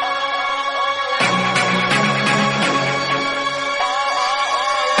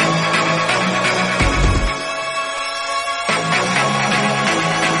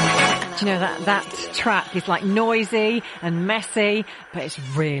 Do you know that track is like noisy and messy, but it's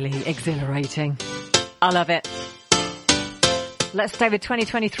really exhilarating. I love it. Let's stay with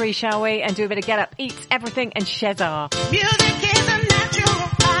 2023, shall we? And do a bit of Get Up, Eat Everything and Shezar. Music is a natural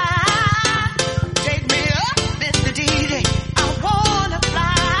high. Take me up, Mr. DJ. I wanna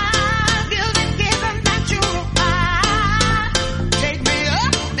fly. Music is a natural high. Take me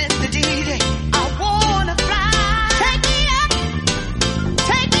up, Mr. DJ. I wanna fly. Take me up,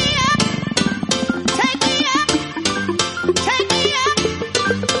 take me up.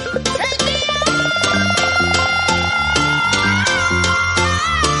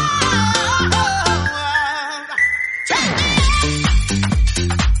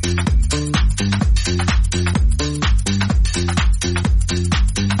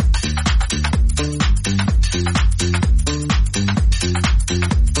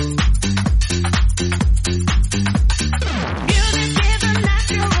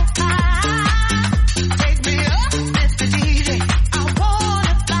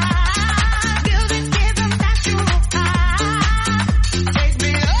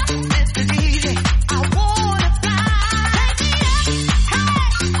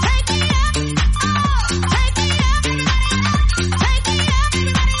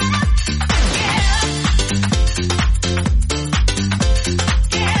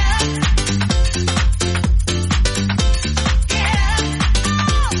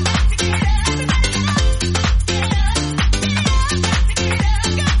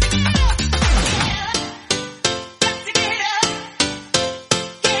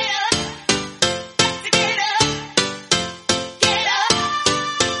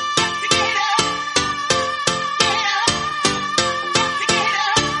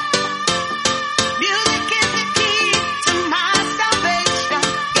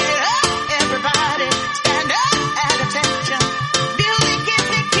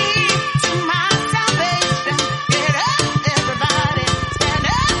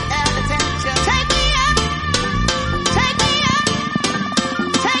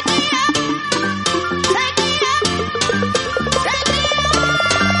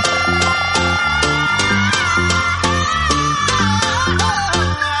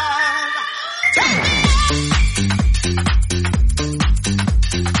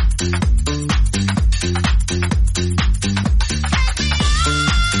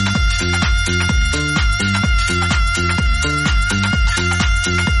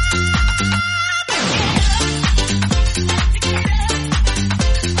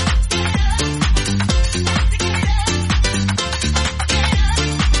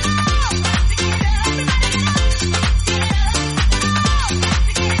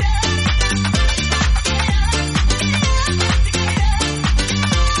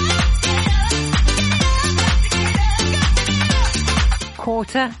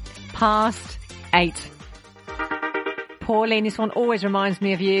 8:30. Pauline, this one always reminds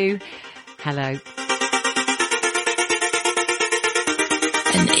me of you. Hello.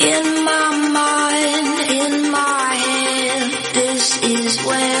 And in my mind, in my head, this is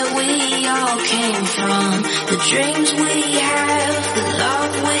where we all came from. The dreams we have, the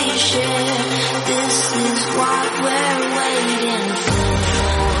love we share, this is what we're waiting for.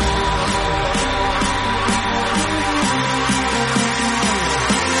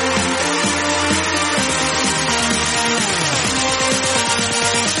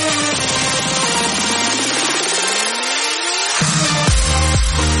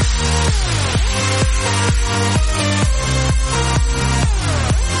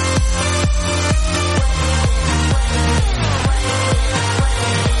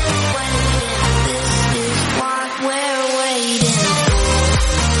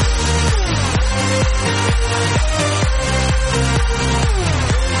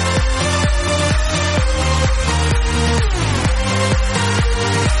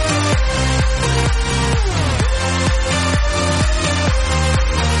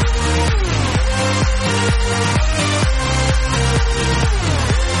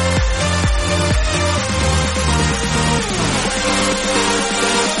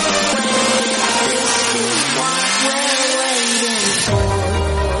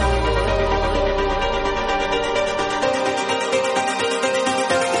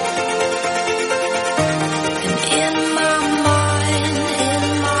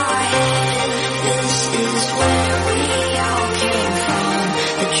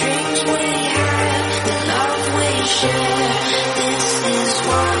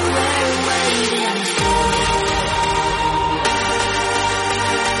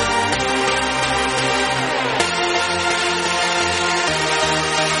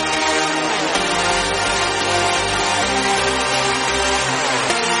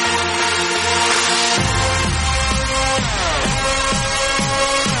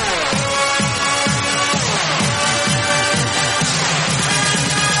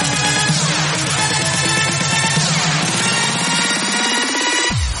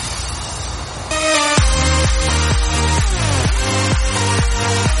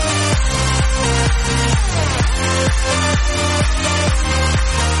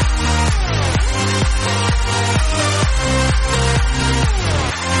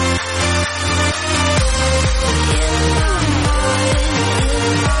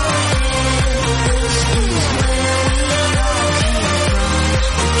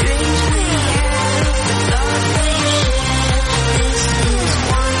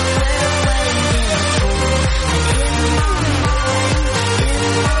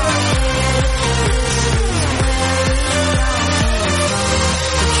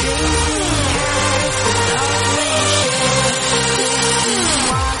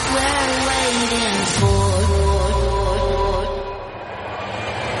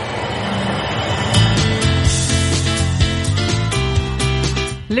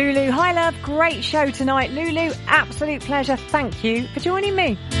 Lulu, hi love, great show tonight. Lulu, absolute pleasure. Thank you for joining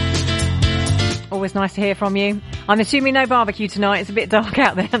me. Always nice to hear from you. I'm assuming no barbecue tonight. It's a bit dark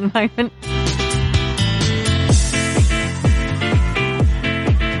out there at the moment.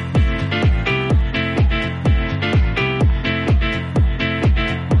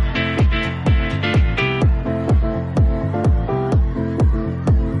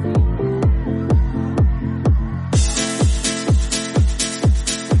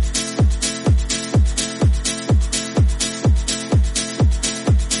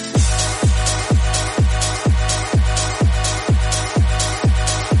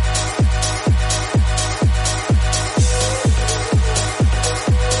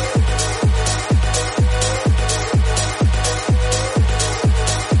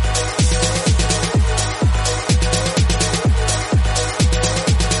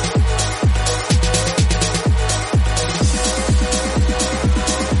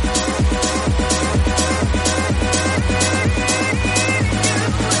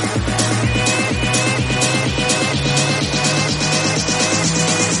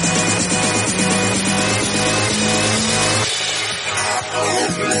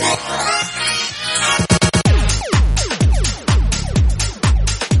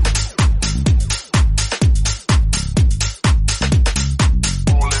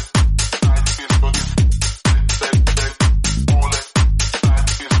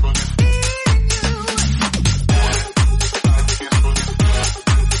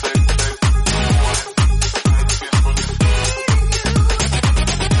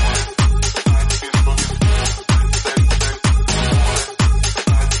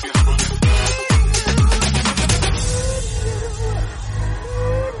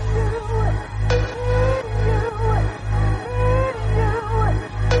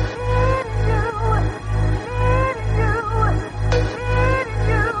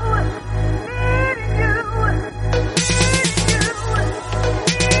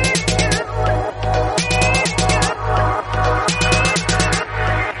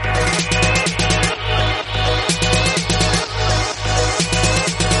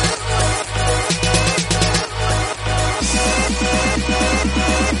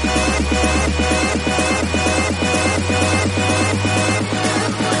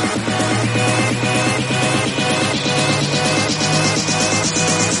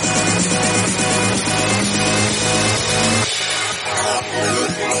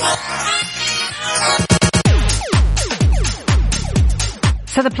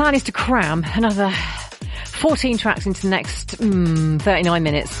 So the plan is to cram another 14 tracks into the next 39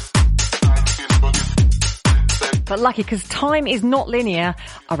 minutes. But lucky, because time is not linear,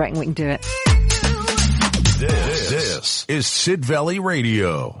 I reckon we can do it. This is Sid Valley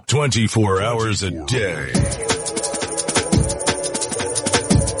Radio, 24 hours a day.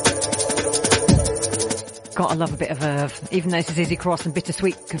 Gotta love a bit of Irv, even though this is Izzy Cross and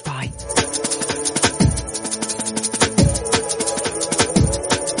Bittersweet Goodbye.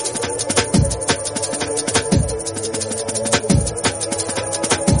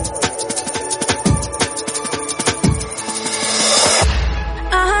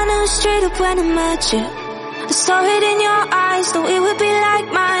 Straight up when I met you, I saw it in your eyes, though it would be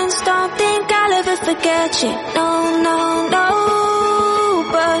like mine. Don't think I'll ever forget you, no, no, no.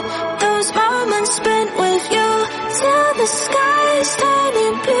 But those moments spent with you, till the sky's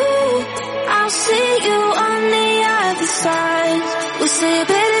turning blue, I'll see you on the other side. We'll say a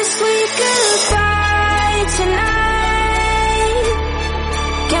bittersweet goodbye tonight.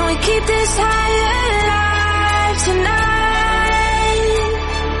 Can we keep this high alive tonight?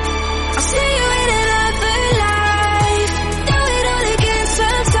 See you in another life. Do it all again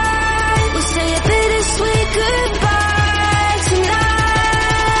sometime. We'll say a bittersweet goodbye tonight.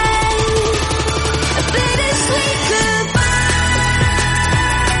 A bittersweet goodbye.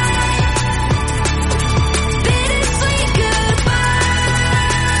 Bittersweet goodbye.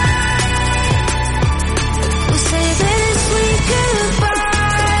 We'll say a bittersweet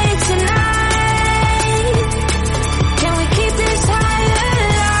goodbye tonight. Can we keep this high?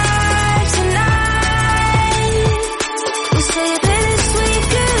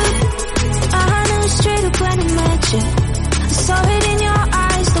 I saw it in your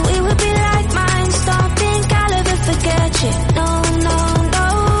eyes, though it would be like mine. Don't think I'll ever forget you, no, no, no.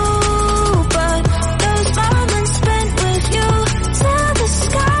 But those moments spent with you, till the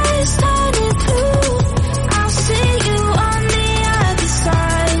sky's turning blue, I'll see you on the other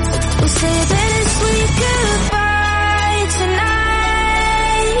side. We'll say a bittersweet goodbye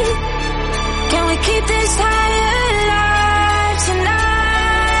tonight. Can we keep this high alive tonight?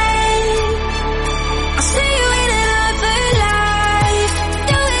 I'll see you in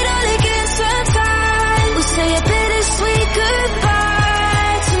say a bittersweet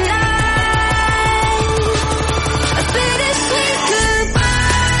goodbye tonight. A bittersweet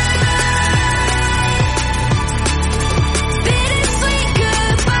goodbye. Bittersweet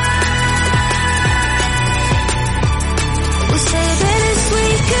goodbye. We'll say a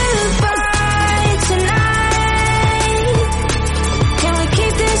bittersweet goodbye tonight. Can we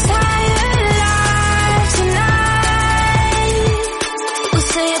keep this high alive tonight? We'll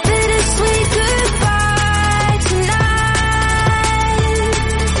say a bittersweet goodbye.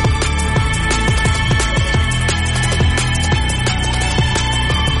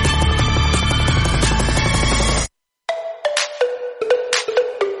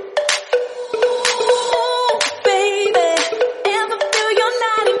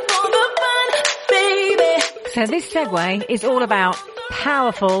 So this segue is all about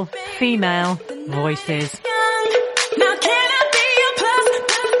powerful female voices. Now can I be your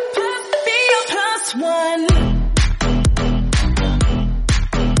plus one?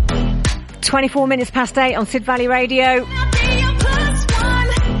 24 minutes past 8 on Sid Valley Radio.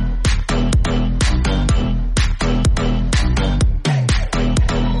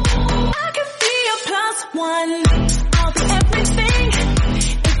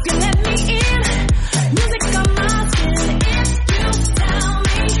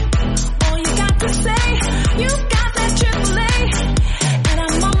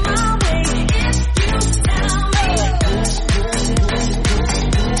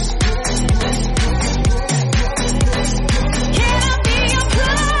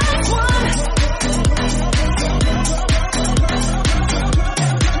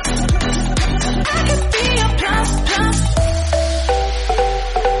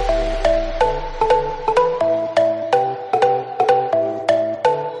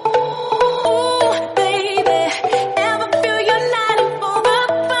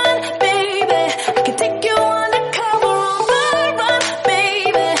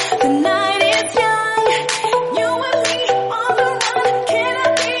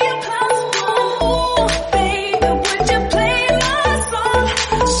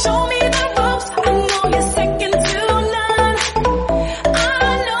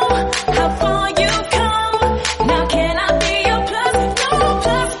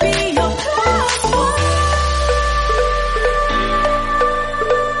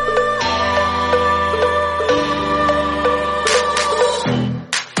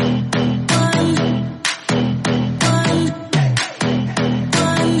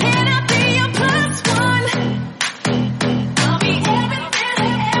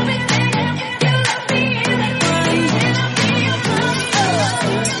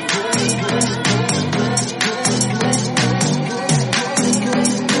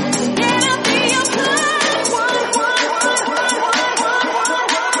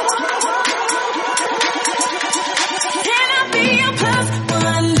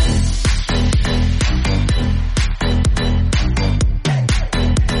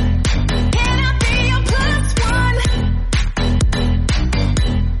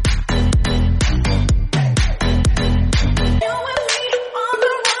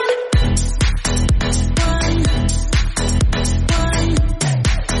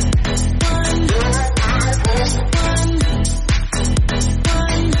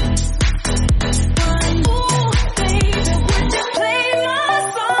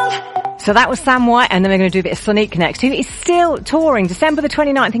 So that was Sam White, and then we're going to do a bit of Sonique next, who is still touring. December the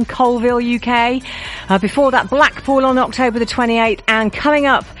 29th in Colville, UK. Before that, Blackpool on October the 28th, and coming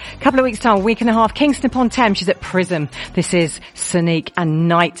up a couple of weeks' time, a week and a half, Kingston upon Thames. She's at Prism. This is Sonique and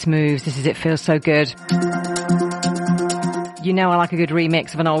Night Moves. This is It Feels So Good. You know I like a good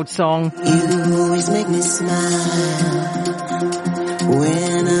remix of an old song. You always make me smile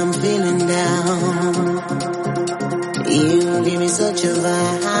when I'm feeling down. You give me such a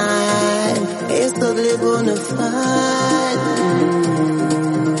vibe, it's totally bonafide.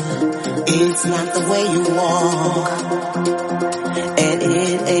 It's not the way you walk, and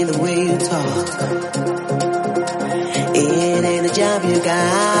it ain't the way you talk. It ain't the job you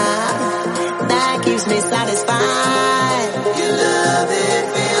got that keeps me satisfied. Your love, it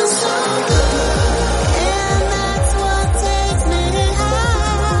feels so good, and that's what takes me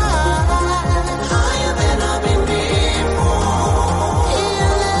higher than I've been before.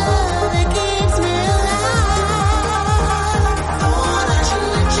 Your love, it keeps me alive. I wanna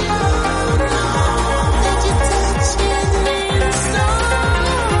let you know that you touch me so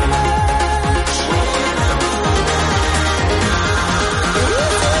much. When I'm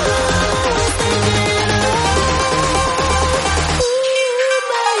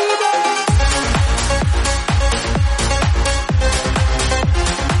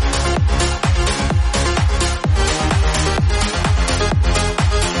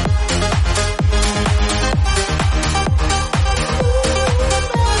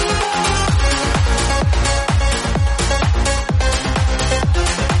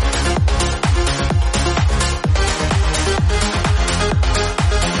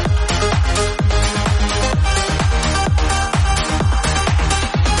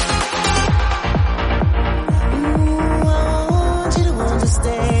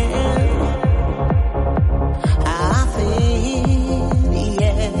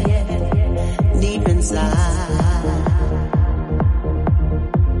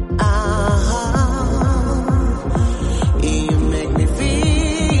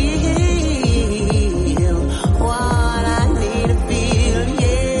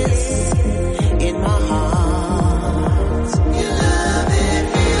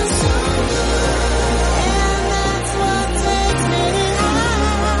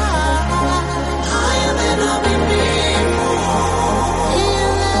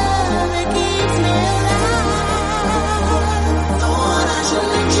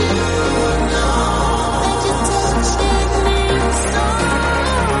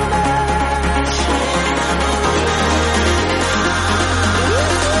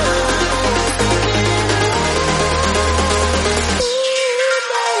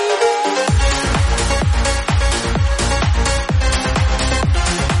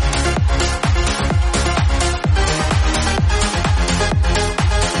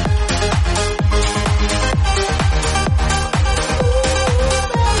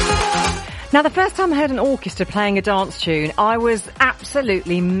Now, the first time I heard an orchestra playing a dance tune, I was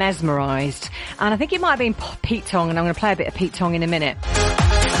absolutely mesmerised. And I think it might have been Pete Tong, and I'm going to play a bit of Pete Tong in a minute.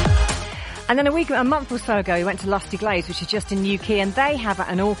 And then a month or so ago, we went to Lusty Glaze, which is just in Newquay, and they have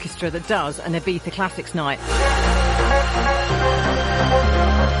an orchestra that does an Ibiza Classics night.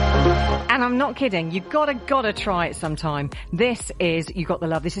 And I'm not kidding, you've gotta try it sometime. This is You Got the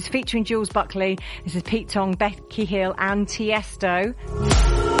Love. This is featuring Jules Buckley. This is Pete Tong, Becky Hill and Tiesto.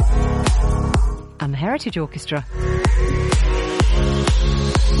 And the Heritage Orchestra. Sometimes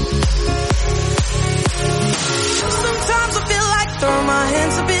I feel like throwing my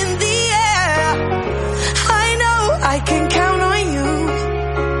hands up in the air. I know I can count on you.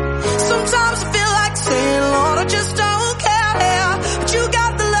 Sometimes I feel like saying, Lord, I just don't care. But you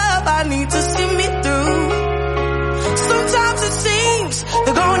got the love I need to see me through. Sometimes it seems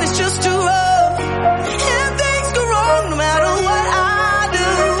the going is just too rough, and things go wrong no matter what I do.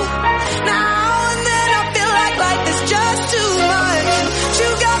 Now and then I feel like life is just too much. But you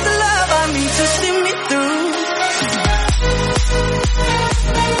got the love I need to see me through.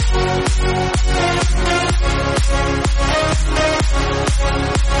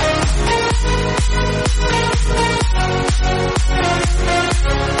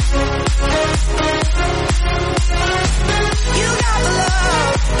 You got the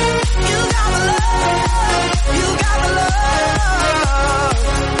love.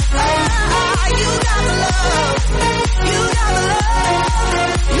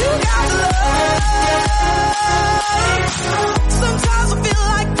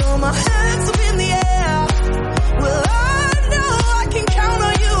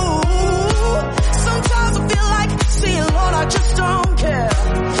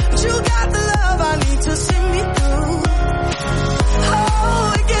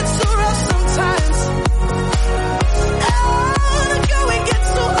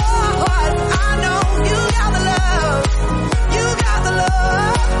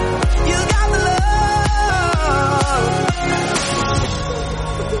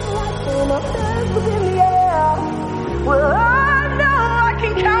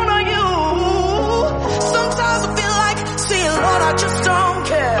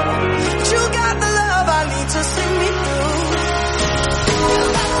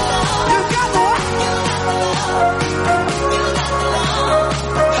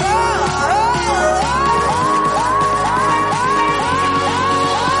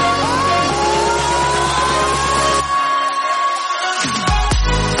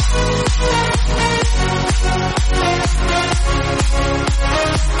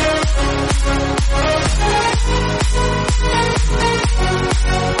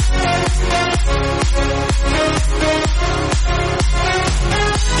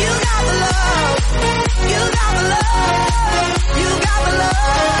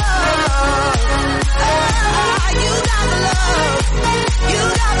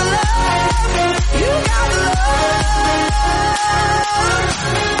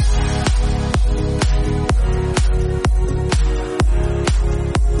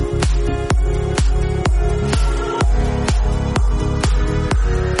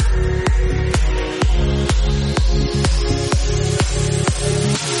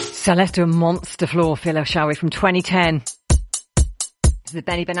 So let's do a monster floor filler, shall we, from 2010. It's the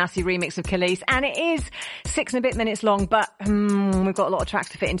Benny Benassi remix of Khalees, and it is 6 and a bit minutes long, but we've got a lot of tracks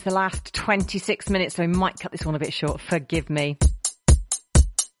to fit into the last 26 minutes, so we might cut this one a bit short. Forgive me.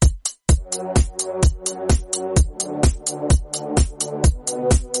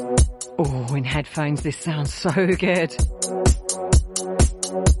 Oh, in headphones, this sounds so good.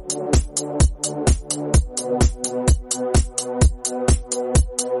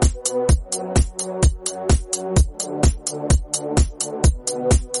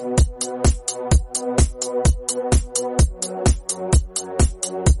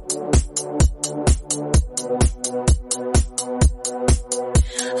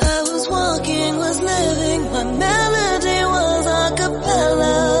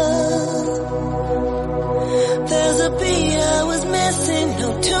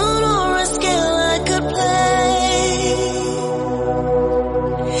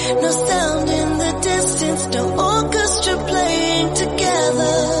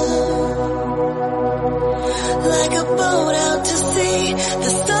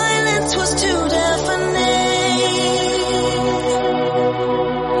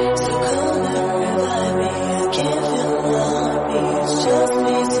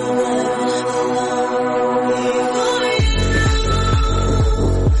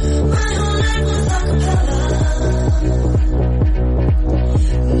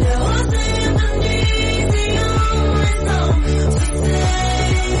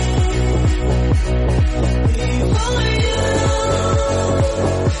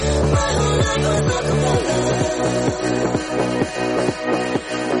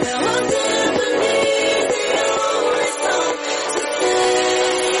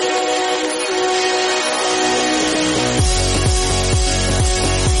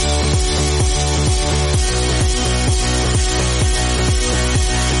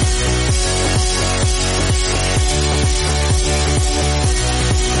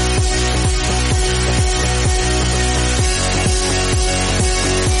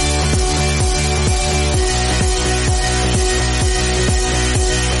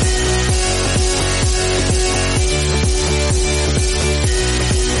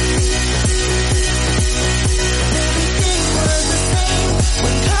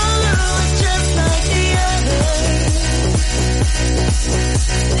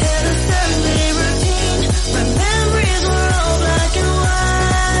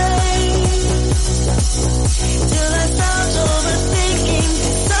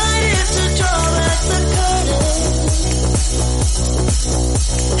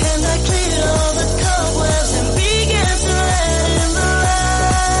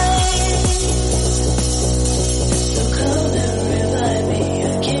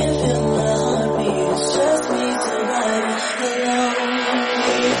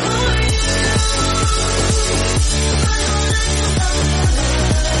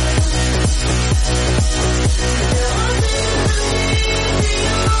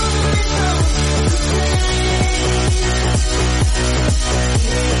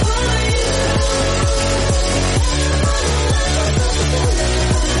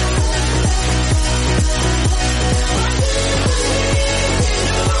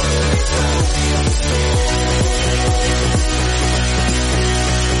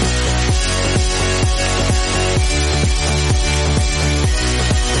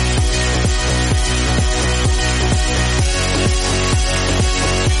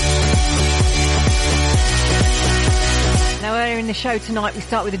 Show tonight, we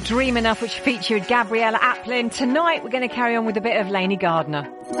start with a Dream Enough, which featured Gabriella Aplin. Tonight we're going to carry on with a bit of Lainey Gardner.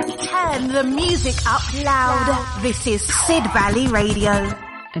 Turn the music up loud. This is Sid Valley Radio.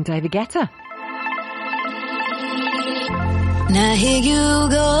 And David Guetta. Now here you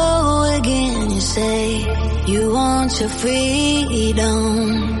go again, you say you want your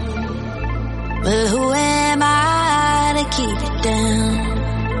freedom, but who am I to keep it down?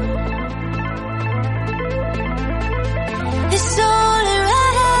 It's only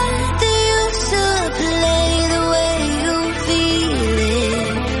right that you should play the way you feel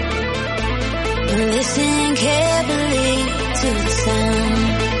it.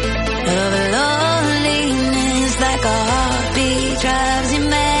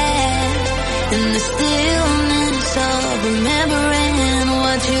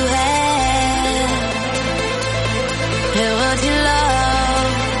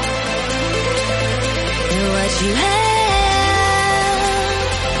 you have,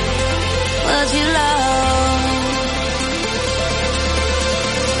 what you lost.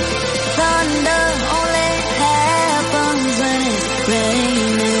 Thunder only happens when it's raining.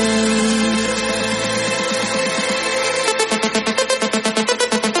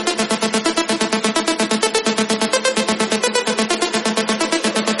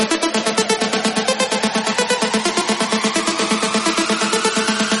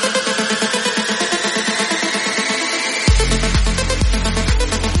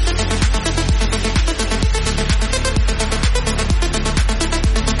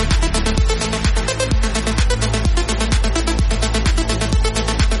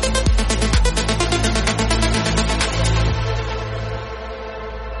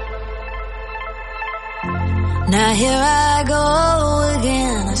 Now here I go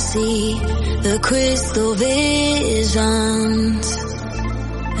again, I see the crystal visions.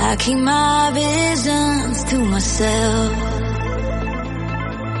 I keep my visions to myself.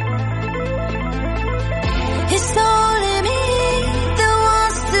 It's only me that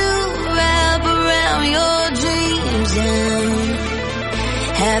wants to wrap around your dreams. And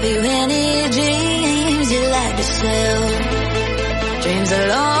have you any dreams you like to sell? Dreams of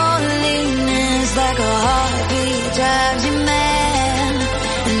loneliness like a heartbeat drives you mad,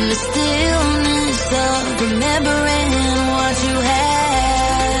 and the stillness of remembering what you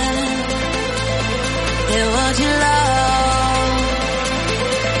had and what you lost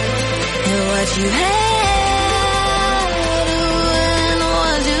and what you had and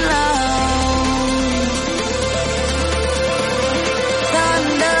what you lost.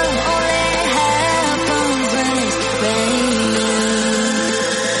 Thunder only happens when it's raining.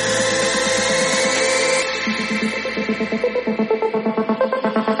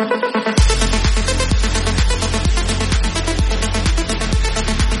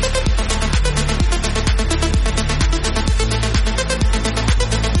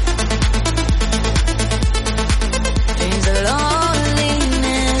 Dreams of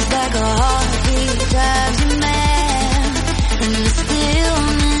loneliness like a heartbeat drives you mad, and the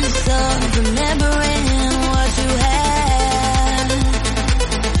stillness of remembering what you had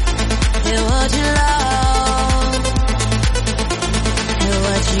and what you lost and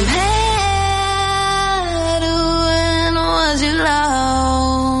what you had and what you lost.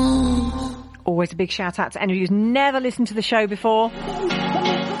 Always a big shout out to anyone who's never listened to the show before.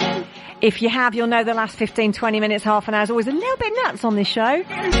 If you have, you'll know the last 15, 20 minutes, half an hour is always a little bit nuts on this show.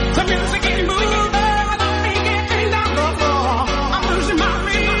 The music ain't moving, I don't think it down the floor. I'm losing my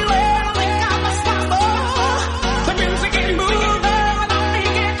relay, I think I must stop. The music ain't moving, I don't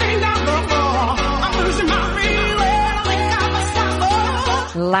think it down the floor. I'm losing my relay, I think I must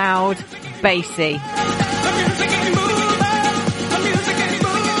stop. Loud, bassy. The music ain't moving, the music ain't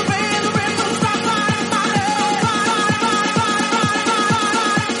moving, the rhythm's not right.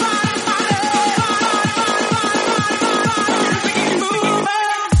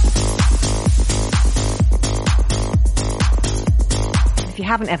 If you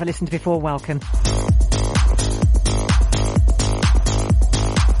haven't ever listened before, welcome.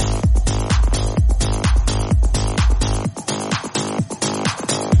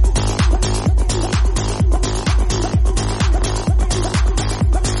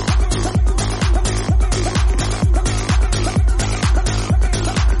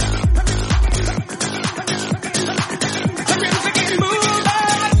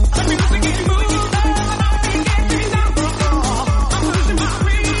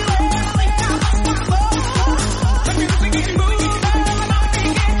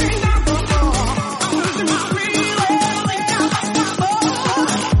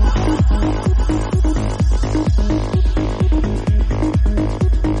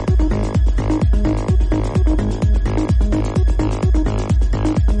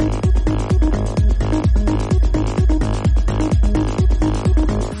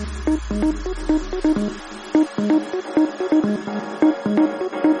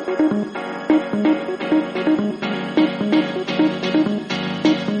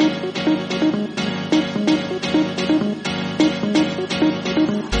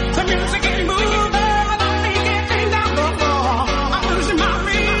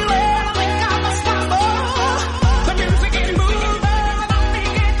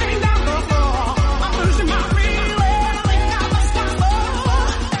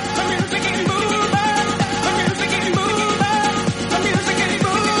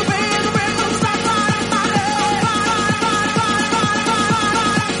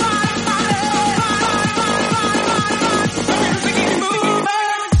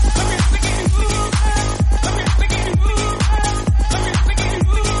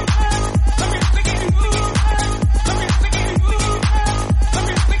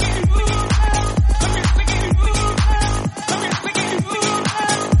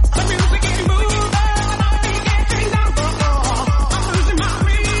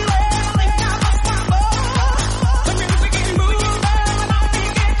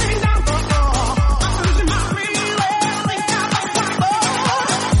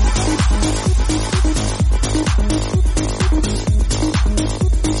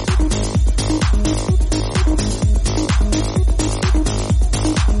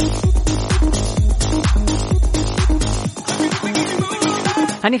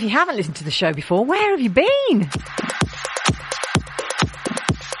 And if you haven't listened to the show before, where have you been?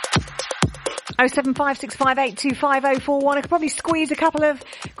 07565825041. I could probably squeeze a couple of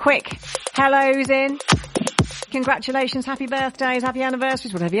quick hellos in. Congratulations, happy birthdays, happy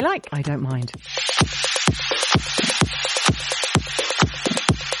anniversaries, whatever you like. I don't mind.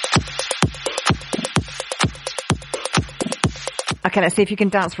 Okay, let's see if you can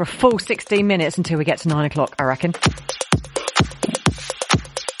dance for a full 16 minutes until we get to 9 o'clock, I reckon.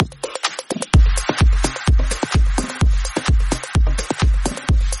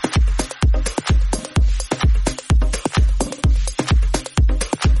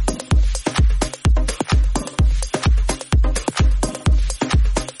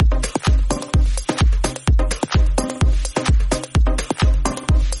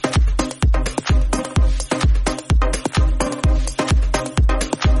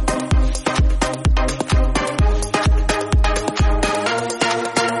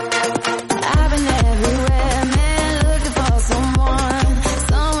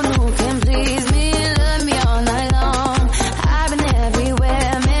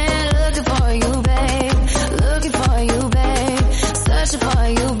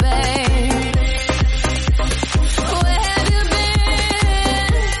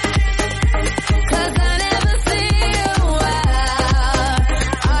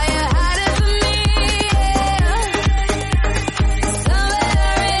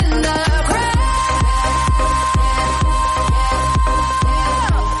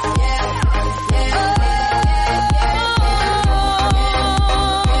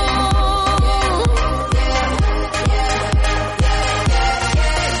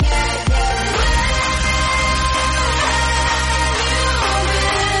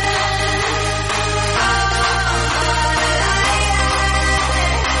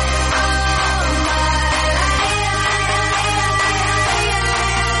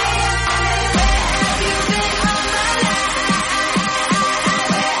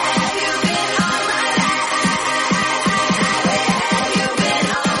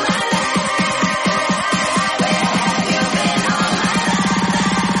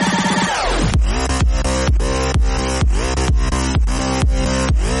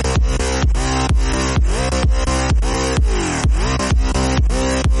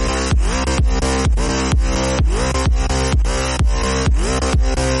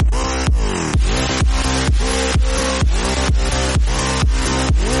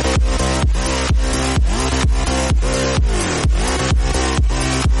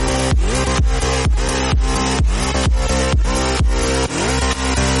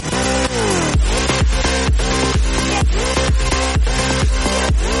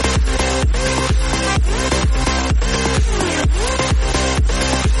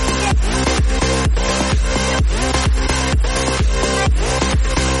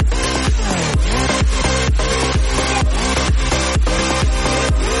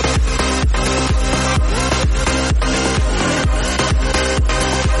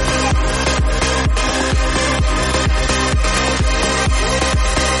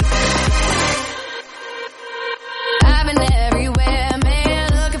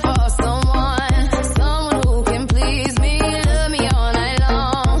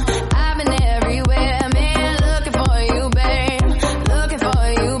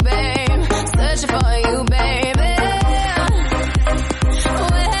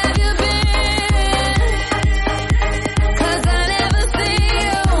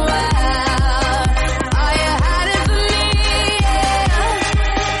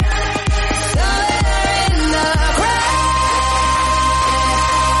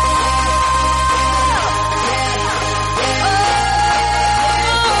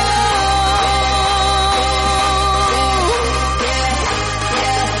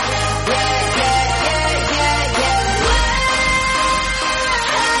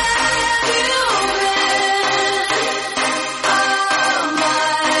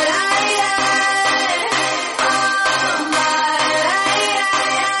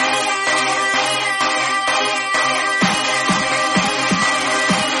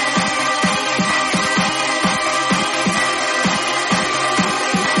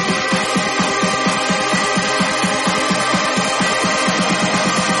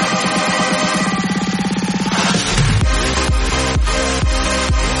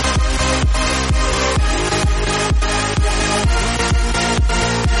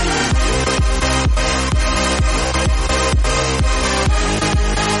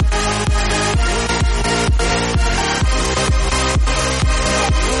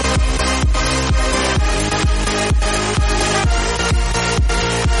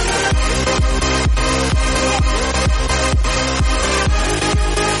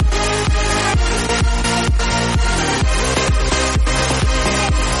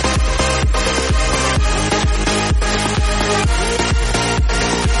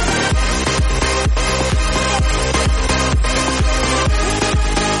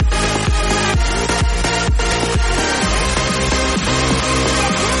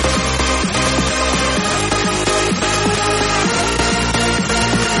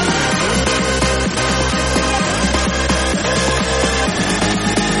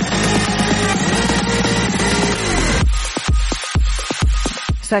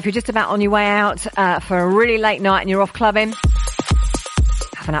 So if you're just about on your way out for a really late night and you're off clubbing,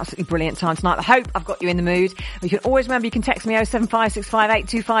 have an absolutely brilliant time tonight. I hope I've got you in the mood. You can always remember you can text me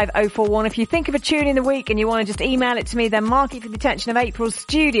 07565825041. If you think of a tune in the week and you want to just email it to me, then mark it for the attention of April's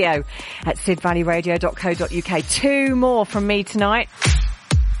studio at sidvalleyradio.co.uk. 2 more from me tonight.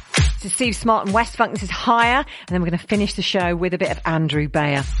 This is Steve Smart and West Funk. This is Higher. And then we're going to finish the show with a bit of Andrew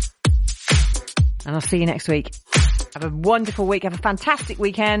Bayer. And I'll see you next week. Have a wonderful week. Have a fantastic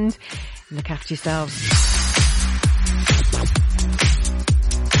weekend. And look after yourselves.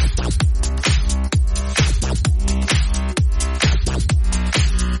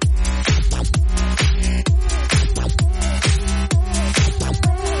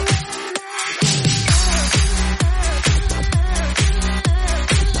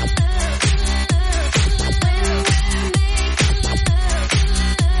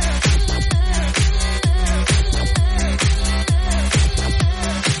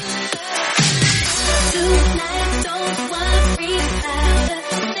 Do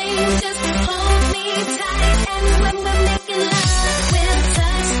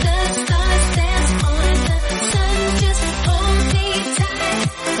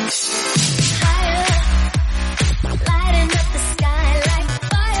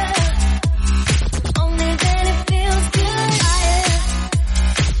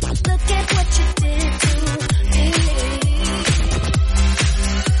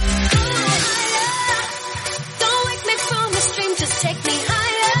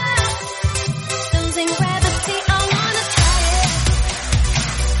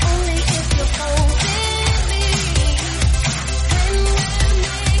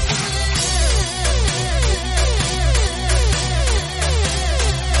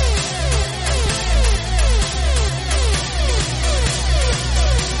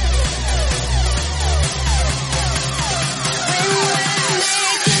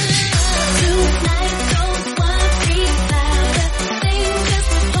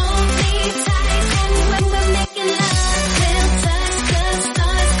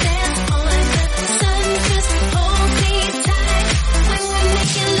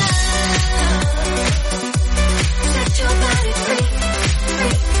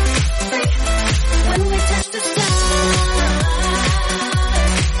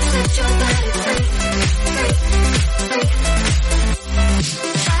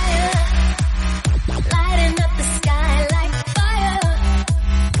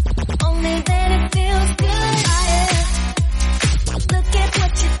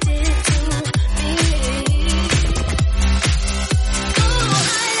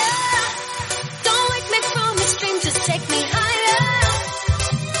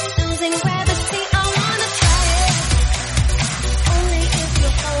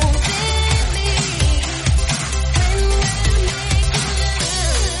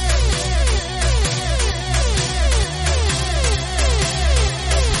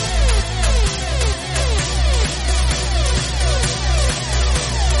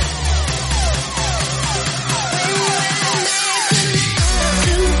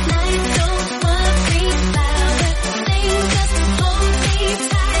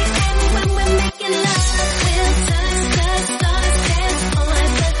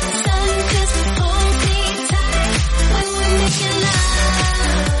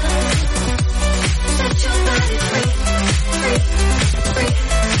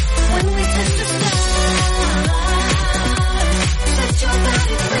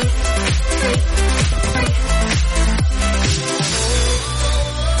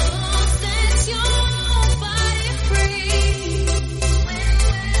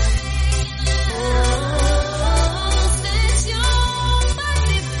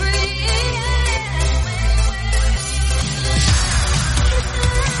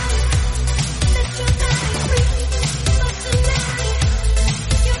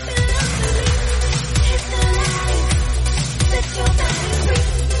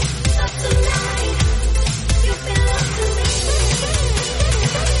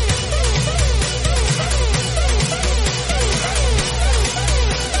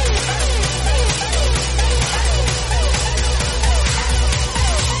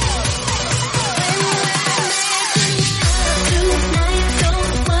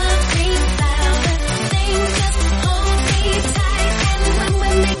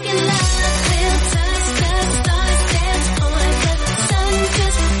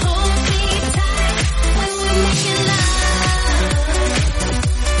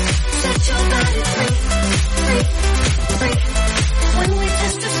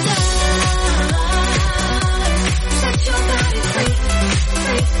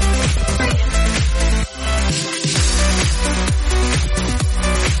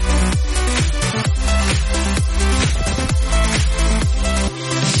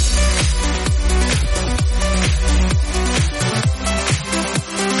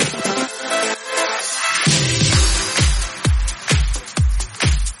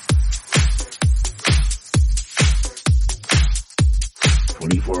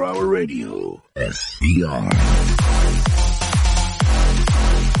 24-hour radio. SCR.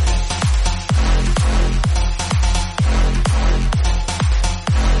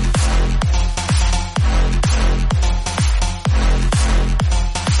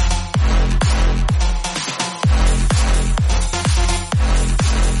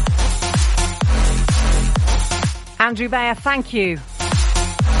 Andrew Bayer, thank you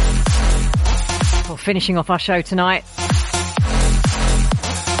for finishing off our show tonight.